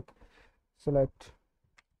do it like select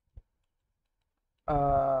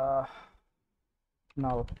null.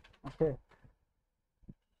 Okay,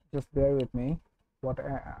 just bear with me. What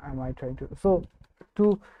am I trying to, so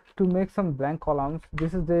to make some blank columns,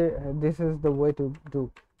 this is the way to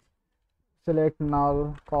do. Select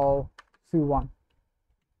null, call c1,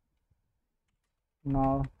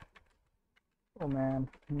 null, oh man,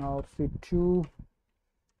 null c2,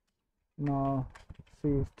 null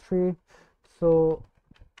c3. So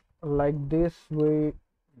like this way,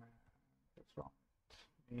 what's wrong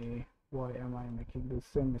with me? Why am I making the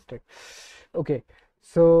same mistake? Okay,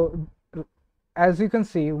 so as you can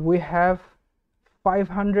see, we have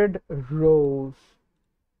 500 rows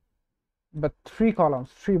but 3 columns,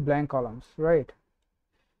 3 blank columns, right?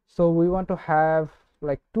 So we want to have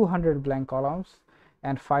like 200 blank columns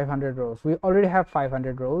and 500 rows. We already have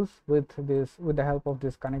 500 rows with this, with the help of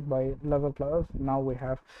this connect by level clause. Now we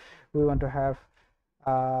want to have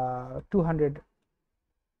 200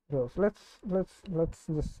 rows. Let's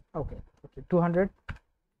just, okay, 200.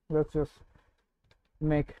 Let's just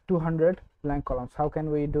make 200 blank columns. How can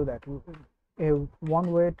we do that?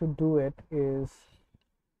 One way to do it is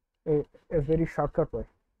a very shortcut way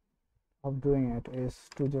of doing it is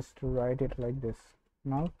to just write it like this.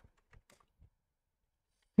 Now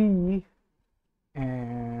c,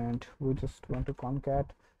 and we just want to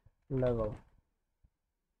concat level.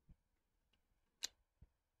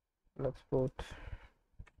 Let's put,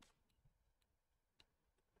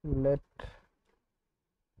 let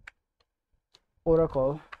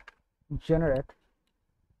Oracle generate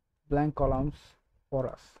blank columns for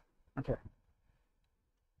us. Okay,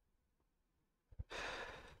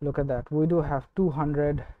 look at that, we do have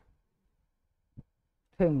 200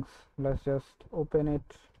 things. Let's just open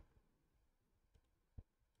it.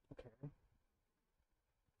 Okay,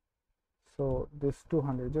 so this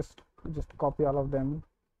 200, just copy all of them,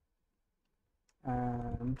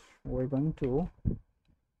 and we're going to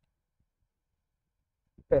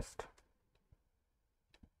paste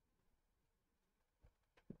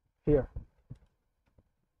here.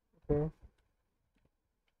 Okay,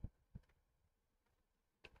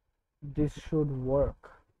 this should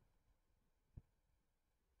work.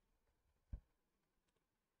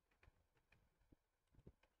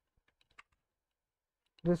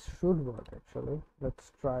 This should work actually.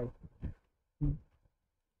 Let's try.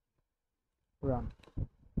 Run.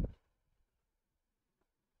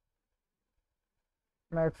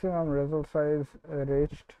 Maximum result size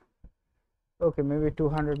reached. Okay, maybe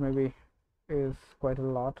 200 maybe is quite a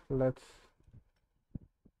lot. Let's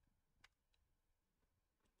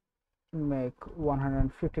make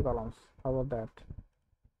 150 columns. How about that?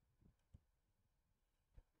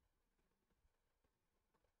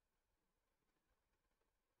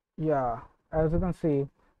 Yeah, as you can see,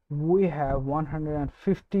 we have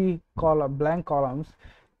 150 blank columns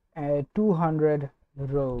and 200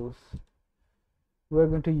 rows. We're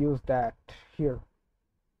going to use that here.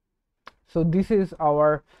 So this is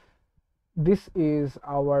our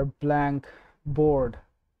blank board.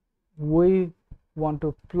 We want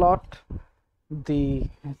to plot the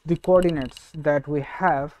coordinates that we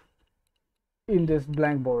have in this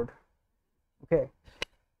blank board. Okay,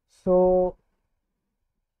 so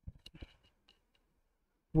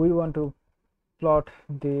we want to plot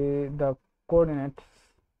the coordinates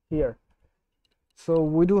here. So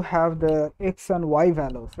we do have the x and y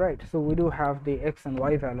values, right? So we do have the x and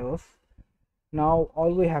y values. Now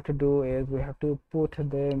all we have to do is we have to put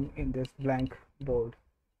them in this blank board.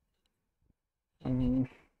 Okay,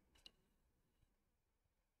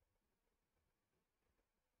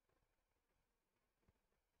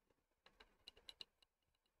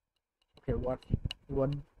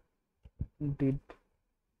 what did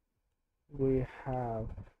we have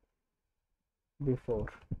before.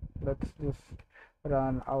 Let's just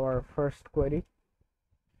run our first query.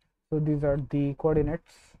 So these are the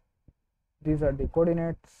coordinates. These are the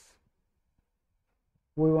coordinates.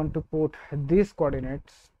 We want to put these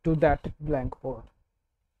coordinates to that blank board.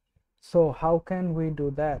 So how can we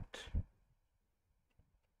do that?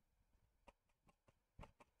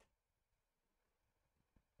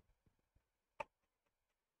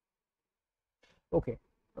 Okay,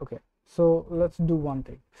 okay. So let's do one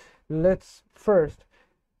thing. Let's first,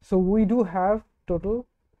 so we do have total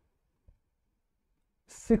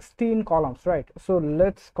 16 columns, right? So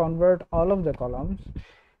let's convert all of the columns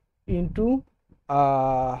into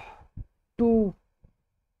uh, two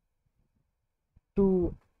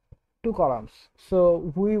two two columns.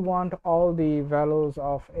 So we want all the values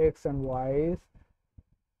of x and y's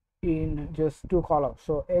in just two columns.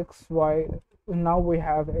 So x, y, now we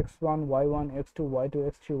have x1, y1, x2,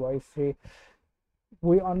 y2, x3, y3.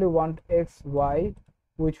 We only want x, y,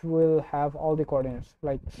 which will have all the coordinates,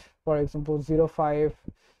 like for example 0, 5,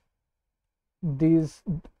 these,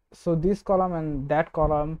 so this column and that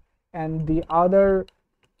column, and the other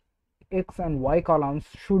x and y columns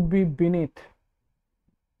should be beneath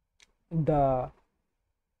the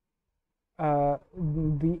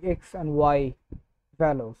the x and y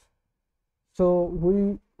values. So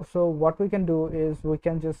what we can do is we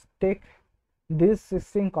can just take these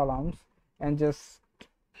 16 columns and just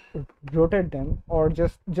rotate them, or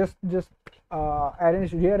just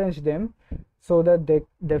rearrange them so that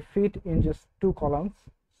they fit in just two columns.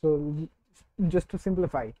 So just to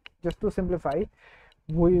simplify just to simplify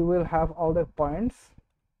we will have all the points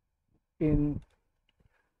in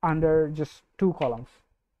under just two columns.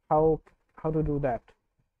 How to do that?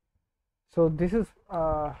 So this is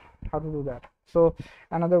how to do that. So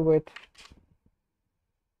another way,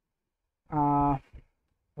 uh,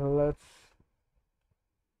 let's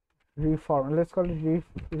let's call it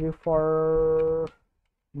reformat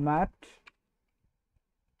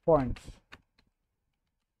points.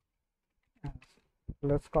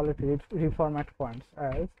 Let's call it reformat points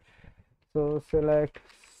as, so select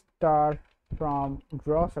star from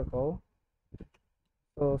draw circle.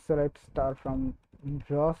 So select star from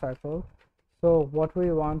draw circle. So what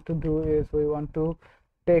we want to do is we want to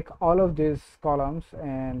take all of these columns,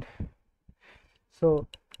 and so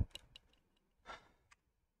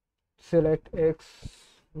select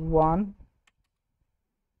x1,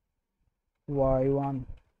 y1,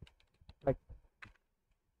 like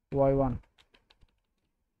y1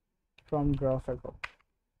 from draw circle,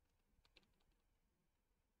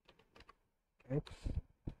 x,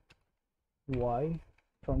 y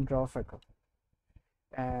from draw circle,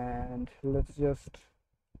 and let's just,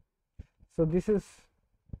 so this is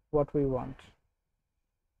what we want.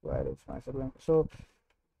 Where is my sublime? So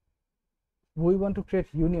we want to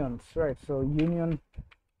create unions, right? So union,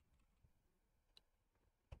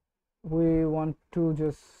 we want to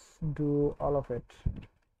just do all of it.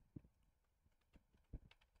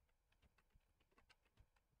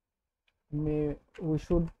 We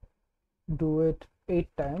should do it 8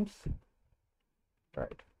 times,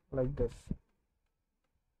 right? Like this.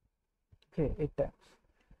 Okay, 8 times.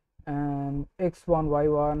 And x1,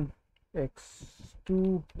 y1,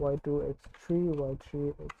 x2, y2, x3,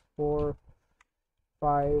 y3, x4,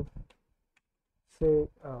 5,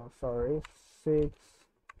 6, sorry, 6,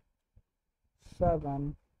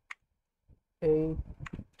 7, 8,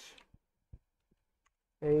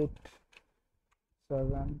 8,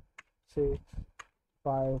 7, 6,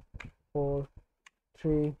 5, 4,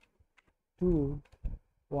 3, 2,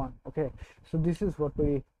 1. Okay, so this is what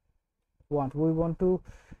we want. We want to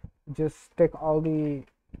just take all the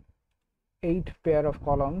 8 pair of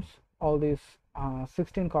columns, all these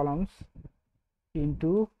 16 columns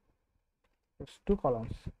into just 2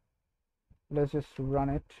 columns. Let's just run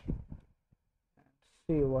it and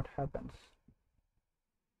see what happens.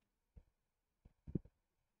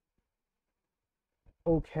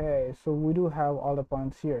 Okay, so we do have all the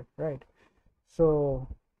points here, right? So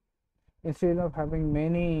instead of having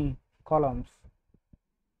many columns,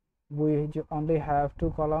 we only have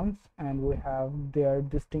 2 columns and we have their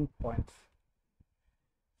distinct points.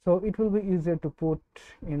 So it will be easier to put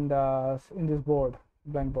in this board,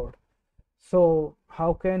 blank board. So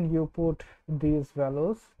how can you put these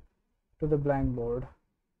values to the blank board?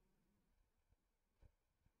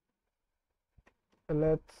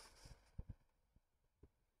 Let's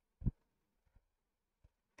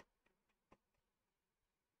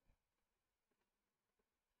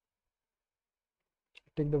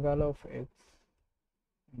take the value of x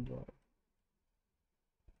and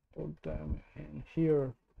put them in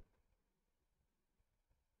here.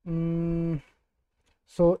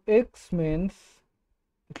 So X means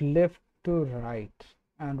left to right,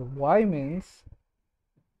 and Y means,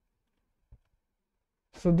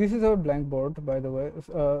 so this is our blank board, by the way.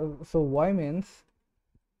 So Y means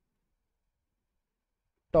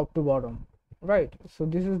top to bottom, right? So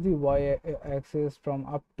this is the Y axis, from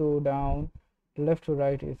up to down, left to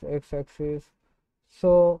right is X axis.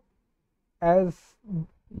 So as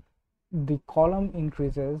the column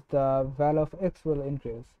increases, the value of X will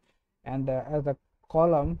increase, and as the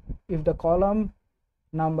column, if the column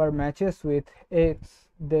number matches with X,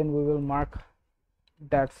 then we will mark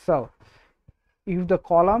that cell. If the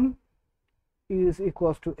column is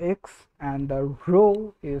equals to X and the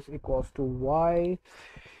row is equals to Y,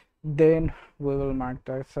 then we will mark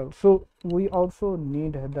that cell. So we also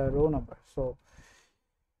need the row number, so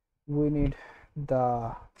we need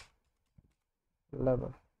the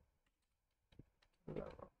level.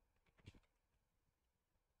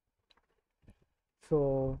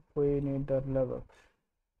 So we need the level.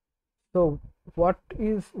 So what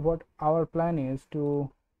our plan is to,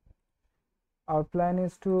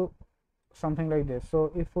 something like this.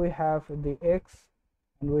 So if we have the X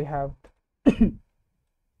and we have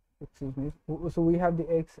excuse me, so we have the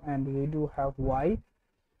X and we do have Y.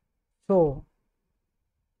 So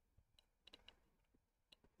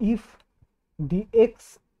if the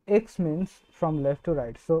X means from left to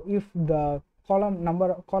right, so if the column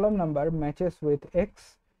number matches with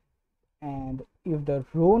X, and if the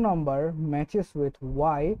row number matches with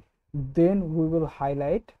Y, then we will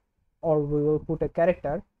highlight, or we will put a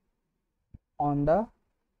character on the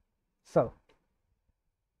cell.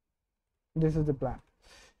 This is the plan.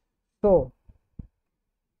 So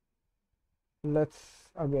let's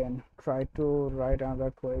again try to write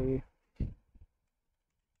another query.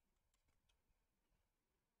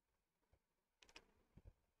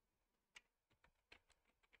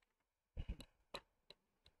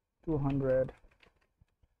 $200.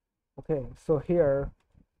 Okay, so here,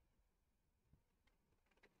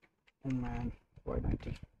 oh man, why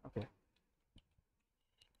 90? Okay,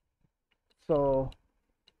 so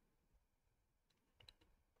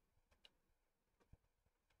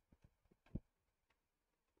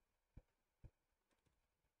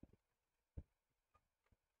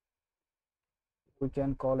we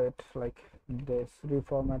can call it like this,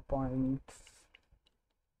 reformat points.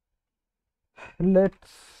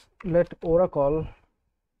 Let Oracle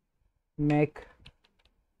make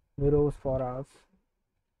rows for us.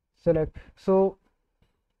 Select, so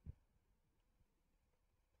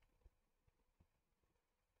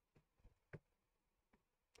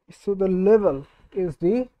the level is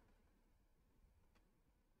the,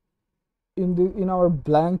 in our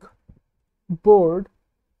blank board,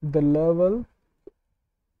 the level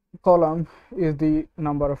column is the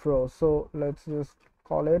number of rows. So let's just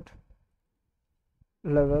call it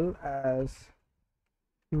level as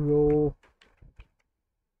row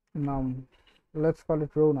num. Let's call it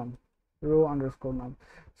row num, row underscore num.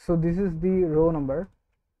 So this is the row number.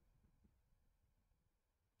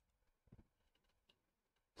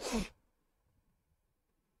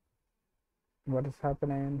 What is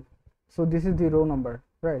happening? So this is the row number,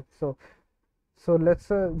 right? So let's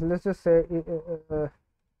just say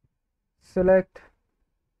select.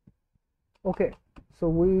 Okay, so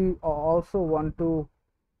we also want to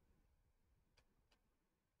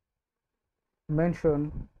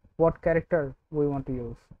mention what character we want to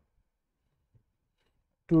use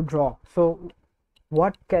to draw. So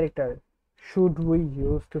what character should we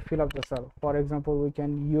use to fill up the cell? For example, we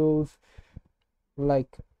can use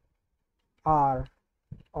like R,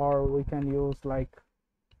 or we can use like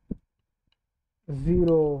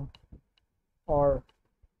 0, or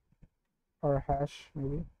hash,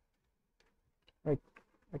 maybe like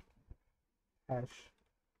hash.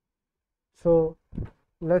 So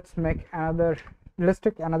let's take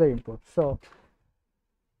another input. So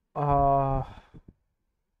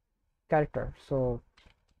character. So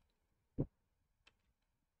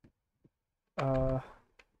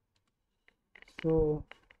so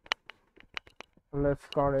let's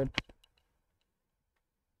call it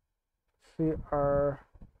CR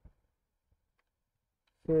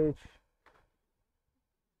CH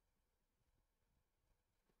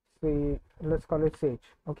C. Let's call it CH.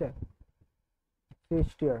 Okay,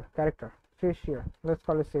 CH tier character. CH tier. Let's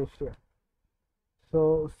call it CH tier.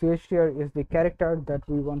 So CH tier is the character that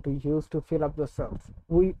we want to use to fill up the cells.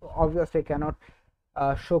 We obviously cannot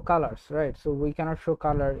show colors, right? So we cannot show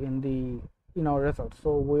color in our results.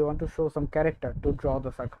 So we want to show some character to draw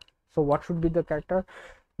the circle. So what should be the character?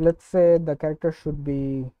 Let's say the character should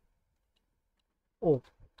be O.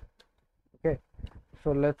 Okay,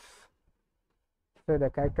 so let's So the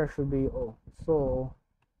character should be O. So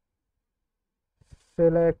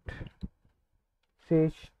select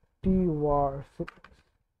CHTR,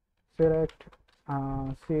 select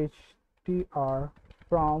CHTR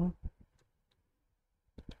from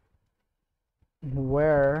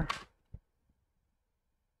where,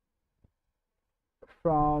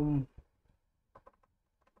 from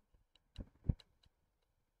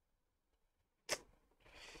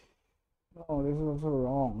no, this is also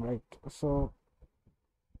wrong, right? So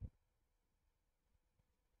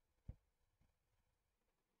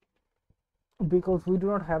because we do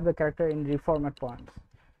not have the character in reformat points,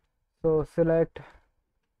 so select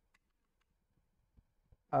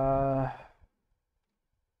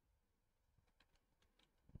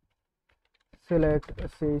select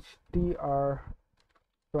CHTR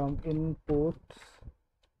from inputs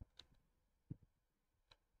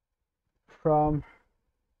from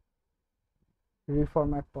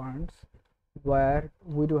reformat points where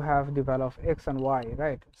we do have the value of x and y,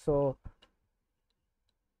 right? So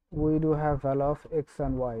we do have value of x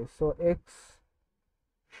and y, so x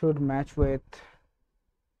should match with,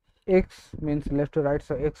 x means left to right,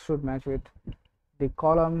 so x should match with the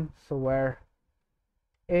column, so where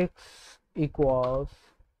x equals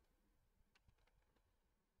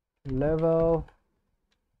level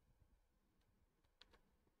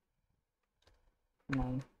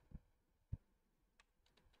no,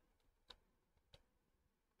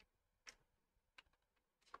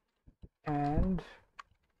 and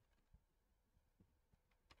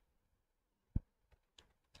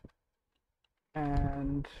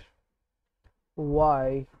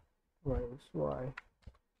y, where is y,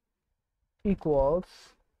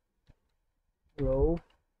 equals row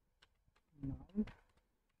none.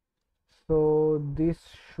 So this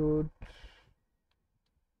should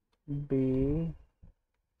be,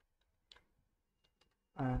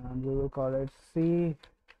 and we will call it C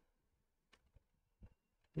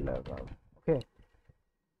level. Okay,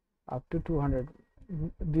 up to 200.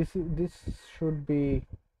 This should be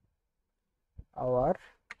our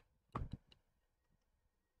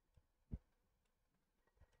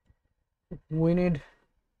we need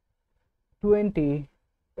 20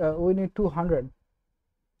 we need 200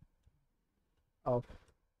 of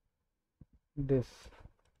this,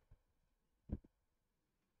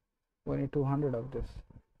 we need 200 of this.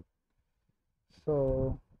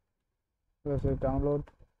 So let's say download,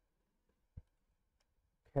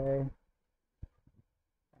 okay,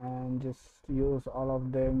 and just use all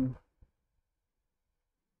of them.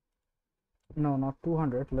 No, not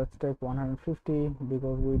 200, let's take 150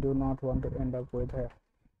 because we do not want to end up with a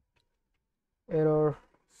error.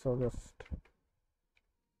 So just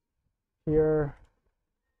here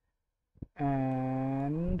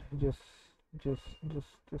and just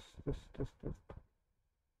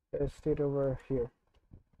paste it over here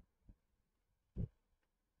up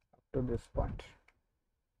to this point.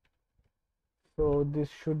 So this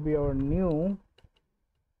should be our new,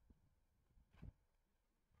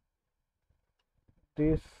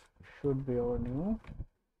 this should be our new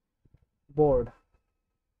board.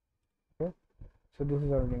 Okay, so this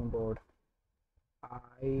is our new board. I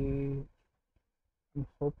am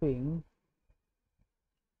hoping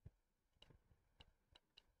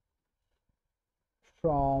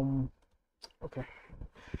from, okay,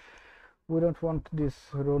 we don't want this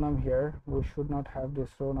row num here, we should not have this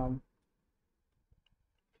row num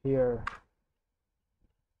here.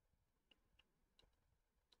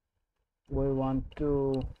 We want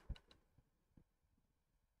to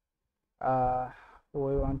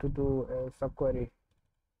do a subquery.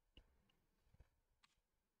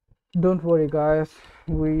 Don't worry guys,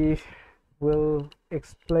 we will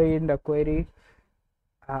explain the query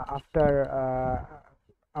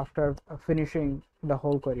after finishing the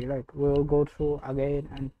whole query, right? We will go through again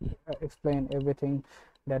and explain everything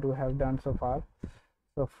that we have done so far.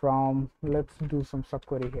 So from, let's do some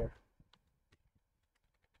subquery here.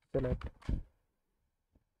 Select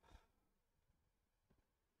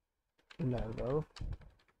level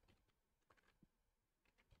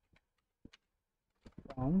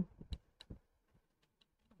from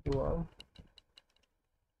dual,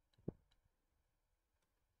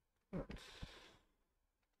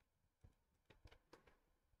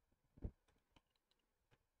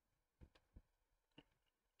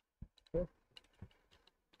 okay.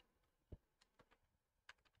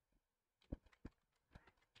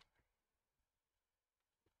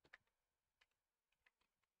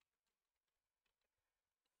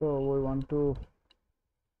 So we want to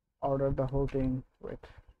order the whole thing with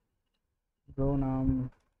row num,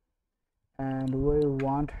 and we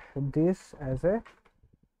want this as a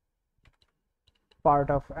part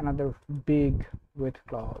of another big with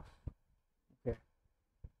clause. Okay,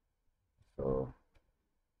 so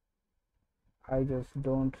I just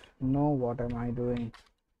don't know what am I doing.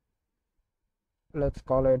 Let's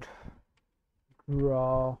call it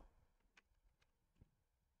draw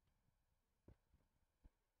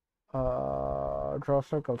draw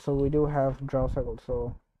circle. So we do have draw circle,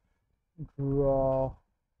 so draw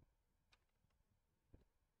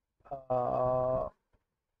uh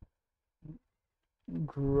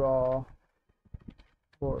draw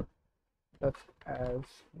board. let's as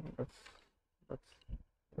let's let's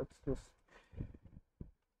let's just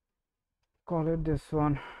call it this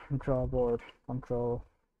one, draw board, control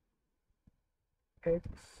X,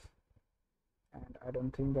 and I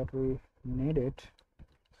don't think that we need it,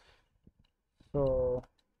 so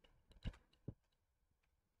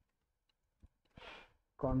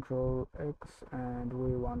control X, and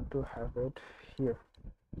we want to have it here.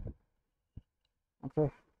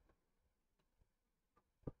 Okay,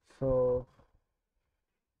 so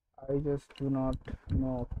I just do not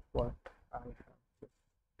know what I have just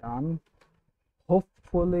done.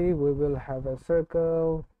 Hopefully we will have a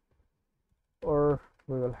circle or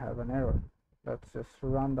we will have an error. Let's just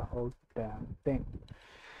run the whole damn thing.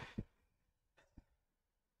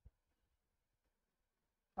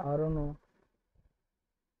 I don't know.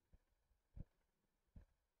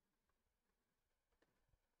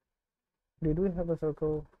 Did we have a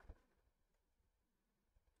circle?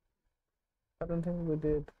 I don't think we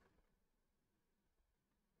did.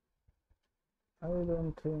 I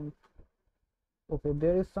don't think. Okay,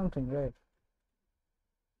 there is something, right?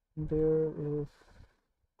 There is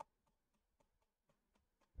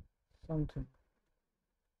something.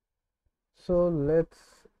 So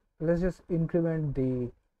let's just increment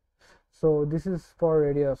the, so this is for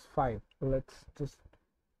radius 5. Let's just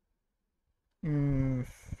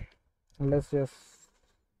let's just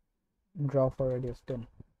draw for radius 10.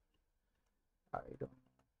 I don't.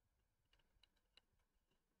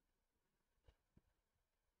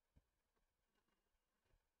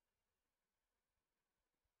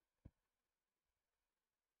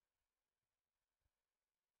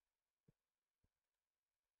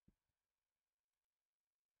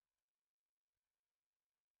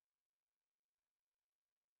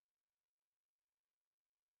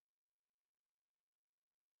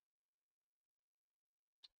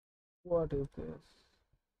 What is this?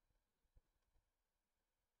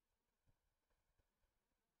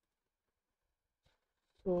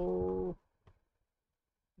 So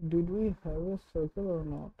did we have a circle or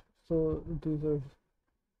not? So these are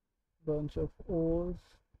bunch of O's,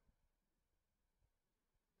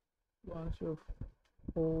 bunch of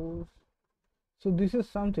O's. So this is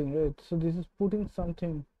something, right? So this is putting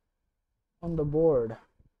something on the board.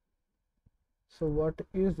 So what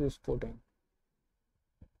is this putting?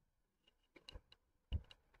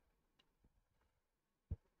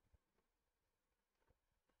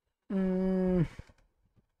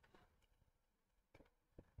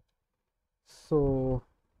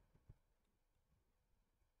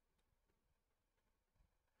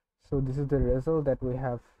 So this is the result that we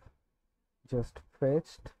have just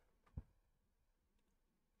fetched,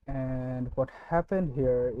 and what happened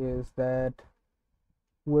here is that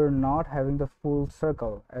we're not having the full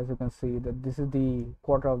circle. As you can see that this is the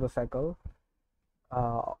quarter of the cycle,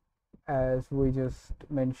 as we just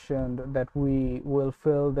mentioned that we will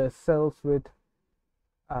fill the cells with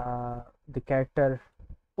the character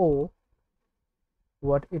O.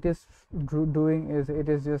 What it is doing is it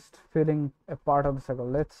is just filling a part of the circle.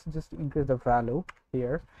 Let's just increase the value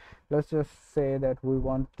here. Let's just say that we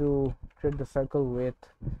want to create the circle with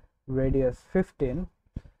radius 15.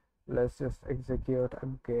 Let's just execute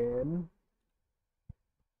again.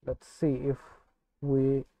 Let's see if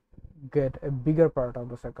we get a bigger part of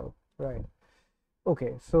the circle, right?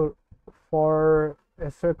 Okay, so for a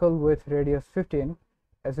circle with radius 15,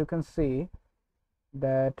 as you can see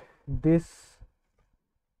that this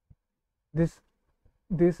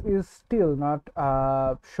is still not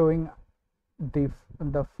showing the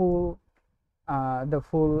full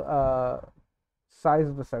size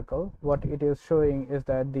of the circle. What it is showing is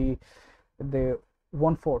that the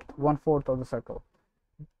one fourth of the circle.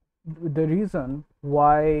 The reason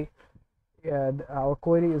why our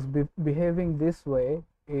query is behaving this way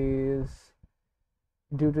is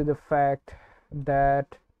due to the fact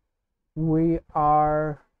that we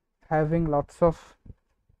are having lots of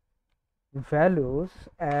values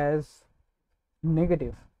as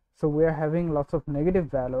negative. So we are having lots of negative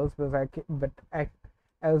values, but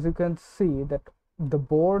as you can see that the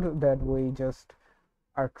board that we just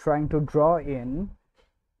are trying to draw in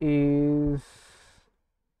is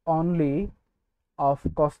only of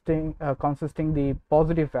consisting the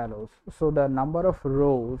positive values. So the number of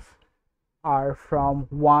rows are from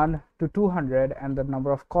 1 to 200 and the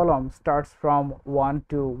number of columns starts from 1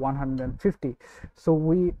 to 150. So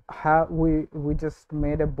we just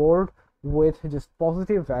made a board with just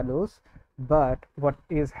positive values, but what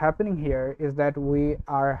is happening here is that we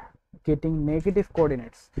are getting negative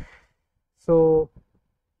coordinates. So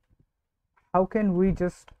how can we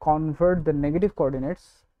just convert the negative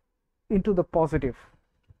coordinates into the positive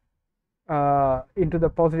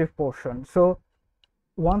portion? So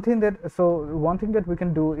one thing that we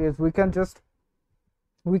can do is we can just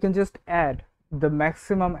add the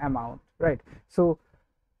maximum amount, right? So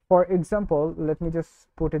for example, let me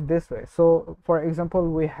just put it this way. So for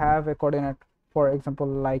example, we have a coordinate, for example,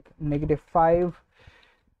 like -5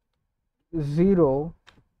 0,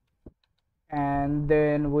 and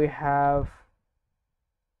then we have,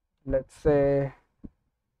 let's say,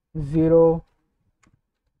 0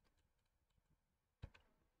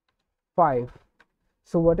 5.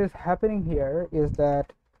 So what is happening here is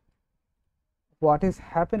that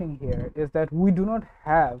we do not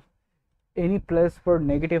have any place for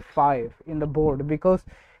 -5 in the board, because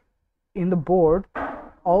in the board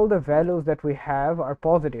all the values that we have are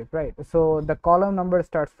positive, right? So the column number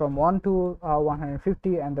starts from 1 to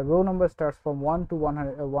 150 and the row number starts from 1 to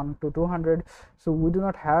 100, 1 to 200. So we do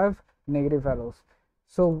not have negative values.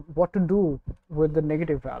 So what to do with the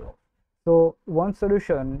negative value? So one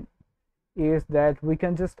solution is that we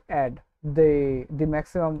can just add the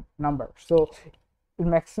maximum number. So the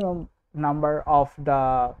maximum number of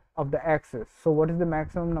the axis. So what is the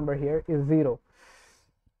maximum number here is 0.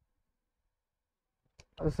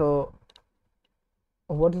 So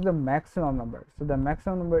what is the maximum number? So the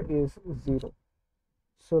maximum number is 0.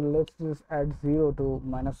 So let's just add 0 to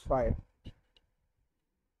 -5.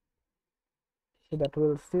 So that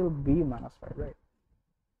will still be -5, right?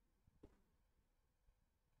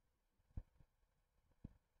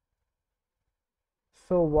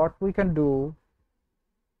 So what we can do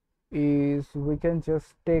is we can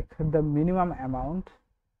just take the minimum amount.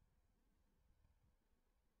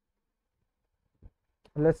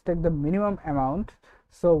 Let's take the minimum amount.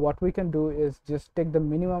 So what we can do is just take the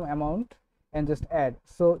minimum amount and just add.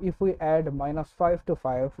 So if we add -5 to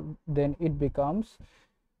 5, then it becomes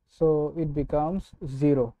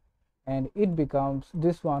 0, and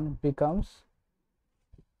this one becomes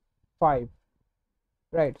 5,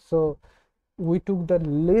 right? So we took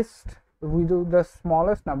the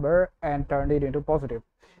smallest number and turned it into positive.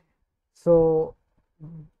 So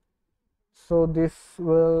this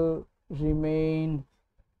will remain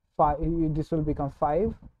 5. This will become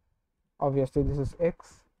 5. Obviously this is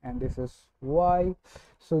x and this is y,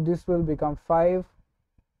 so this will become 5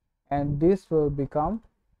 and this will become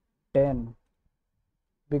 10,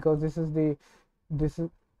 because this is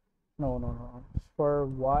no, for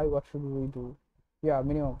y what should we do? Yeah,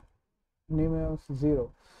 minimum is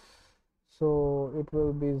 0, so it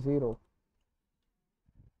will be 0,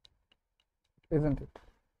 isn't it?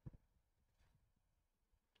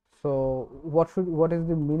 So what is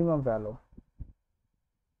the minimum value?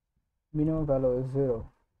 Minimum value is 0,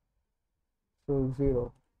 so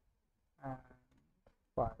 0 and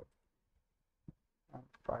 5 and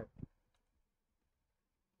 5.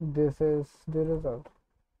 This is the result.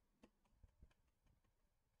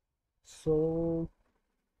 So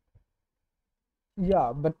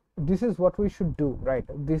yeah, but this is what we should do, right?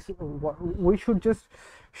 This what we should just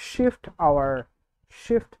shift our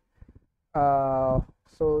shift so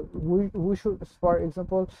we should, for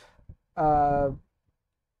example, uh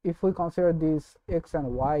if we consider this x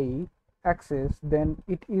and y axis, then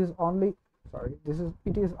it is only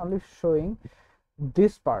showing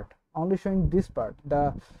this part,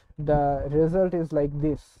 the result is like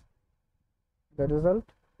this. The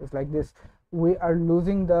result is like this. We are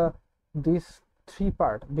losing this 3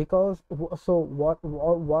 part, because so what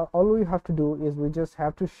all we have to do is we just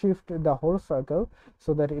have to shift the whole circle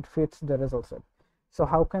so that it fits the result set. So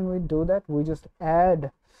how can we do that? We just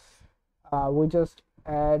add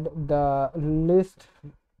the list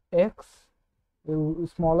x,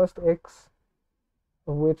 smallest x,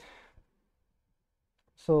 with,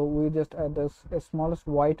 so we just add the smallest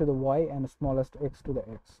y to the y and smallest x to the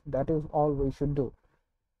x. That is all we should do.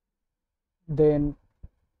 Then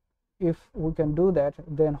if we can do that,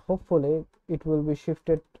 then hopefully it will be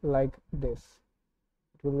shifted like this.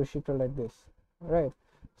 Right?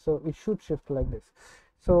 So it should shift like this.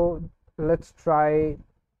 So let's try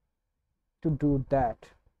to do that.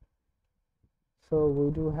 So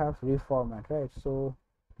we do have reformat, right? So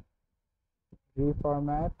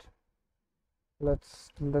reformat, let's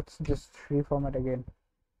just reformat again.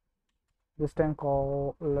 This time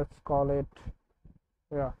let's call it,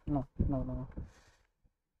 yeah, no.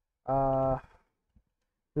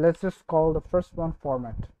 Let's just call the first one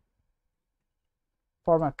format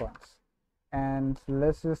points, and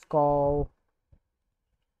let's just call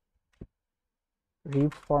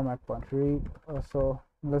ref format point. So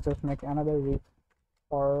let's just make another ref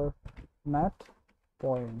format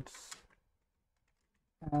points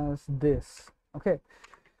as this. Okay,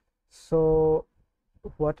 so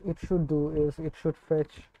what it should do is it should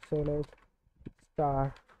fetch select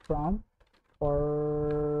star from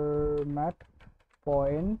format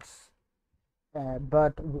points,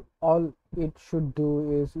 but all it should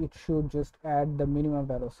do is it should just add the minimum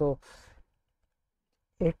value. So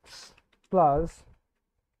x plus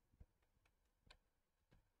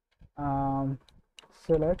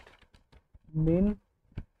select min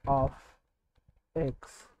of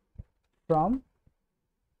x from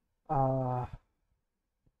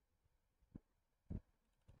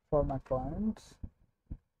format points.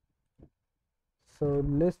 So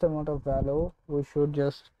list amount of value we should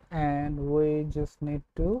just, and we just need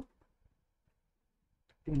to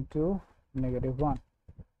into -1.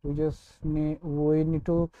 We need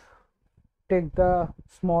to take the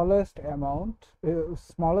smallest amount,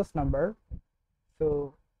 smallest number,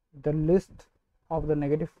 so the list of the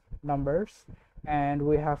negative numbers, and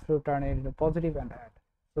we have to turn it into positive and add.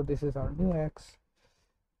 So this is our new x.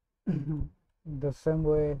 The same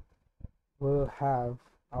way we'll have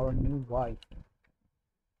our new y.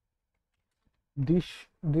 This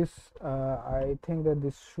I think that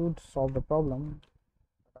this should solve the problem.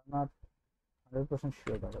 I'm not 100%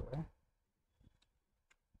 sure, by the way.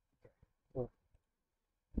 Okay. Oh,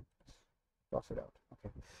 cross it out.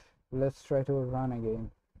 Okay, let's try to run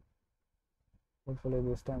again. Hopefully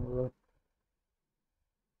this time we will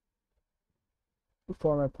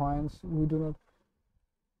format points. We do not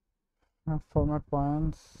have format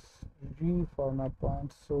points, reformat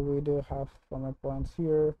points, so we do have format points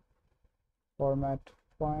here. Format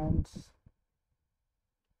points.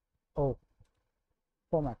 Oh,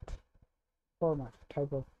 format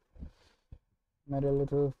typo. Made a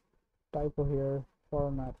little typo here.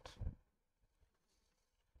 Format.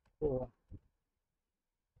 Oh.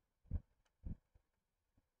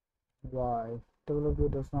 Why? WP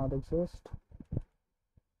does not exist.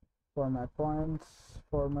 Format points,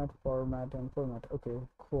 format, and format. Okay,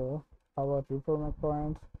 cool. How about reformat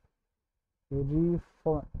points?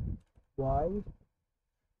 Reform. Why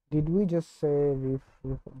did we just say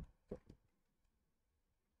reform?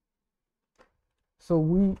 So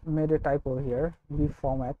we made a typo here.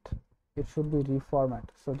 Reformat. It should be reformat.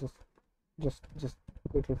 So just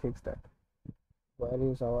quickly fix that. Where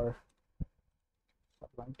is our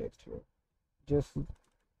sublime text here? Just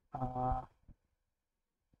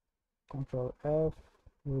Control F,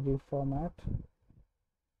 reformat,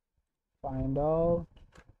 find out,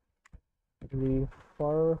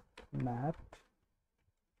 reformat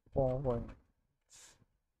points.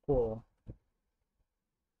 Cool.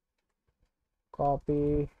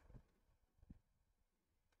 Copy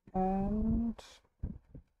and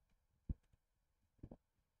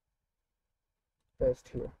paste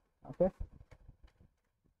here. Okay,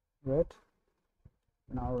 great.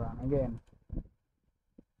 Now run again.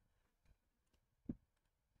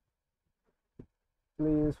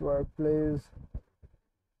 Please work, please.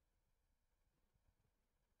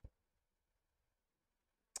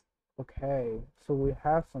 Okay, so we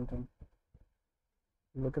have something.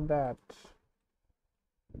 Look at that.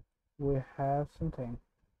 We have something.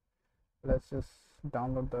 Let's just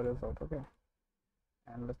download the result. Okay,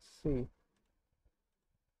 and let's see.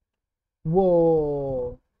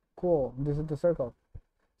 Whoa, cool. This is the circle.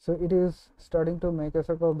 So it is starting to make a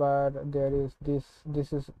circle, but there is this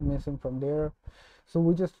is missing from there. So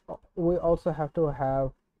we also have to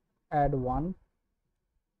add 1.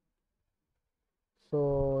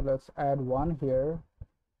 So let's add 1 here.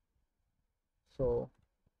 So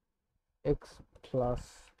x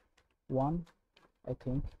plus 1, I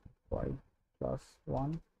think, y plus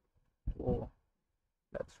 1. Oh,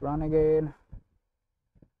 let's run again.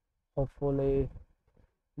 Hopefully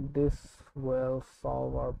this will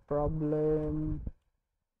solve our problem.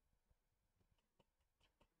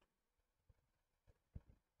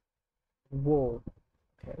 Whoa.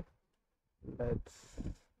 Okay, let's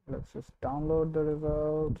just download the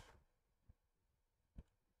result,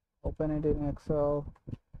 open it in Excel.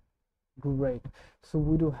 Great. So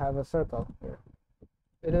we do have a circle here.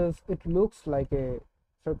 It looks like a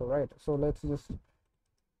circle, right? So let's just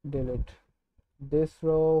delete this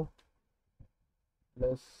row.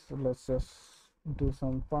 Let's just do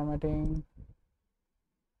some formatting.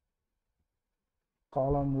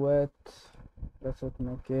 column width, let's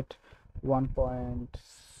make it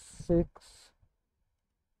 1.6.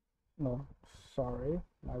 No, sorry,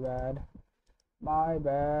 my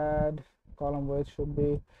bad. Column width should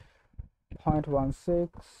be 0.16.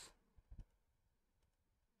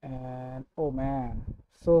 And oh man,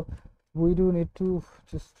 so we do need to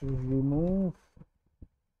just remove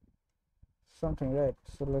something, right?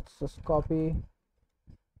 So let's just copy.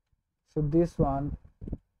 So this one,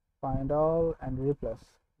 find all and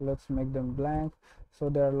replace. Let's make them blank. So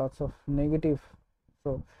there are lots of negative.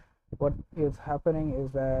 So what is happening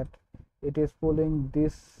is that it is pulling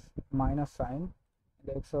this minus sign.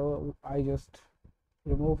 Like so, I just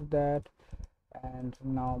remove that and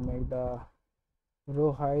now make the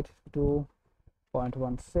row height to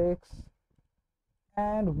 0.16,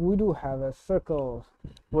 and we do have a circle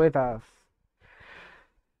with us.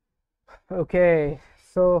 Okay,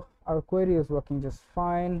 so our query is working just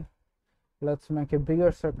fine. Let's make a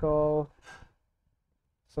bigger circle.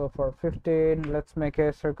 So for 15, let's make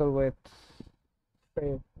a circle with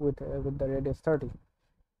with the radius 30. I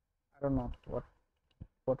don't know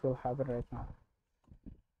what will happen right now.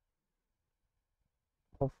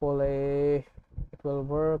 Hopefully it will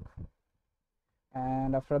work,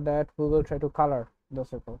 and after that we will try to color the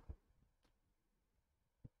circle.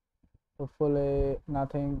 Hopefully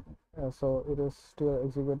nothing. So it is still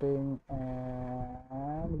executing,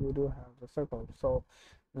 and we do have the circle. So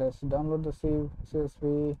let's download the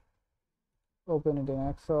CSV, open it in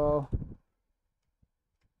Excel.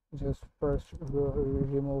 Just first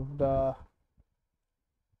remove the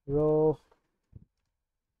row.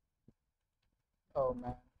 Oh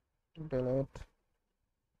man, delete.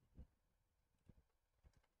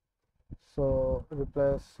 So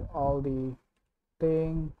replace all the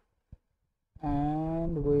thing,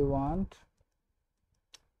 and we want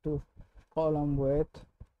to column width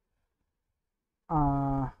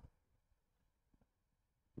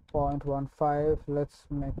 0.15. let's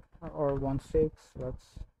make, or 16.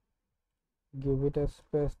 Let's give it a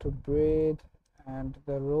space to breathe, and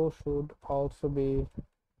the row should also be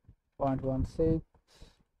 0.16.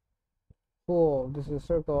 Cool, this is a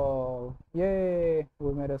circle. Yay,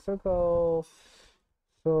 we made a circle.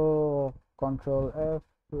 So Control F.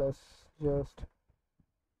 Let's just,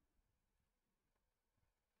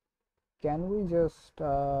 can we just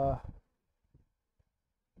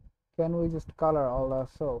color all the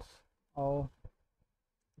cells? All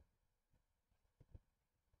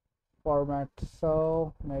format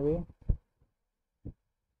cell, maybe.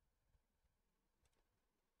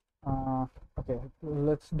 Okay,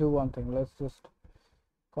 let's do one thing. Let's just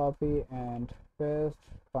copy and paste,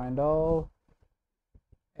 find all,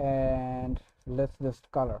 and let's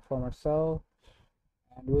just color format cell,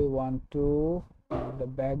 and we want to have the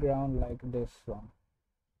background like this one.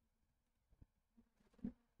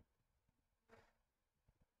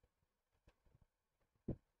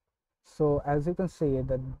 So as you can see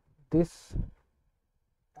that this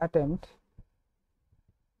attempt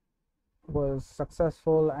was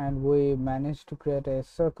successful, and we managed to create a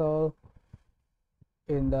circle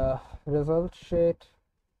in the result sheet,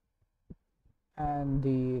 and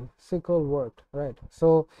the SQL worked, right?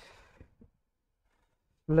 So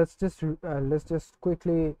let's just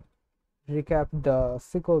quickly recap the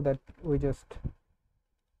SQL that we just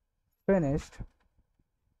finished.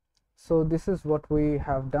 So this is what we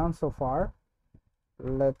have done so far.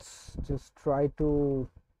 Let's just try to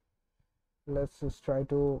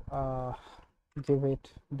give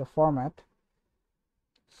it the format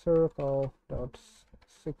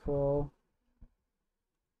circle.sql,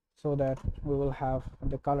 so that we will have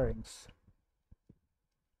the colorings.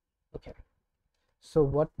 Okay, so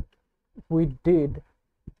what we did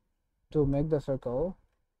to make the circle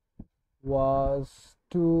was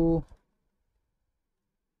to,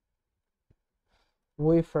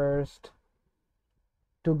 we first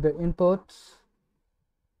took the inputs,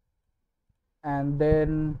 and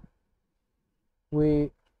then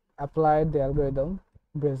we applied the algorithm,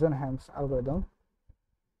 Bresenham's algorithm,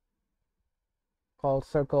 called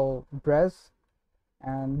circle Brez,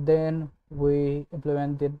 and then we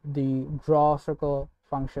implemented the draw circle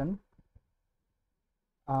function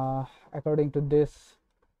according to this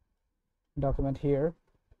document here,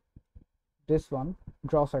 this one,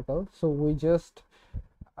 draw circle. So we just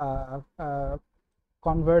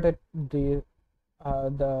converted the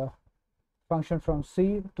function from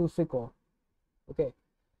C to SQL. Okay,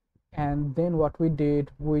 and then what we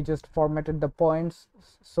did, we just formatted the points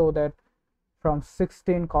so that from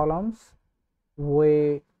 16 columns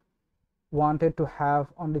we wanted to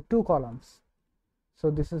have only 2 columns.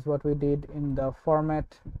 So this is what we did in the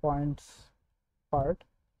format points part.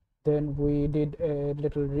 then we did a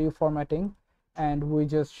little reformatting, and we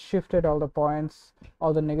just shifted all the points,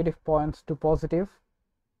 all the negative points to positive,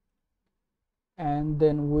 and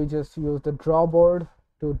then we just use the draw board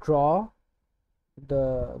to draw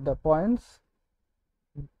the points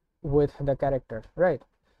with the character, right?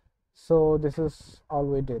 So this is all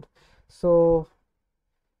we did. So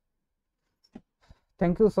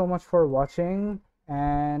thank you so much for watching,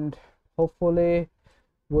 and hopefully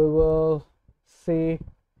we will see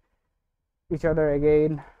each other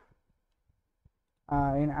again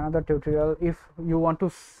in another tutorial. If you want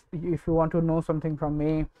to know something from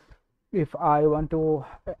me, if I want to,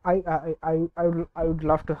 I would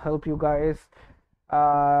love to help you guys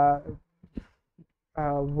uh,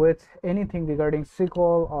 with anything regarding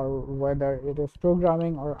SQL, or whether it is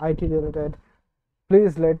programming or IT related.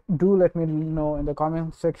 Please let me know in the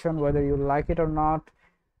comment section whether you like it or not.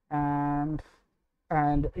 And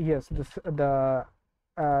yes, the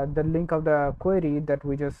link of the query that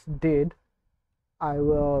we just did, I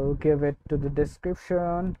will give it to the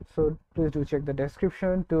description, so please do check the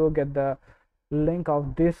description to get the link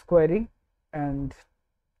of this query, and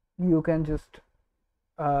you can just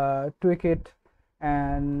tweak it,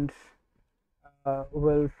 and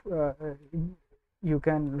you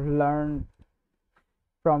can learn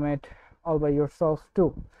from it all by yourself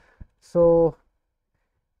too. So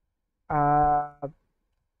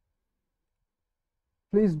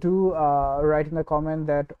please do write in the comment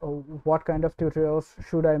that what kind of tutorials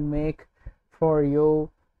should I make for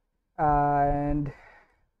you, and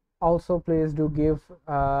also please do give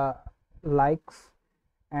likes,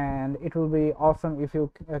 and it will be awesome if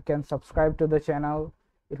you can subscribe to the channel.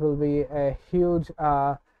 It will be a huge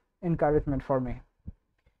encouragement for me.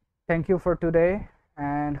 Thank you for today,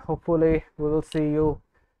 and hopefully we will see you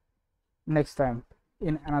next time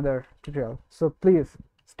in another tutorial. So please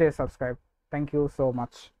stay subscribed. Thank you so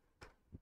much.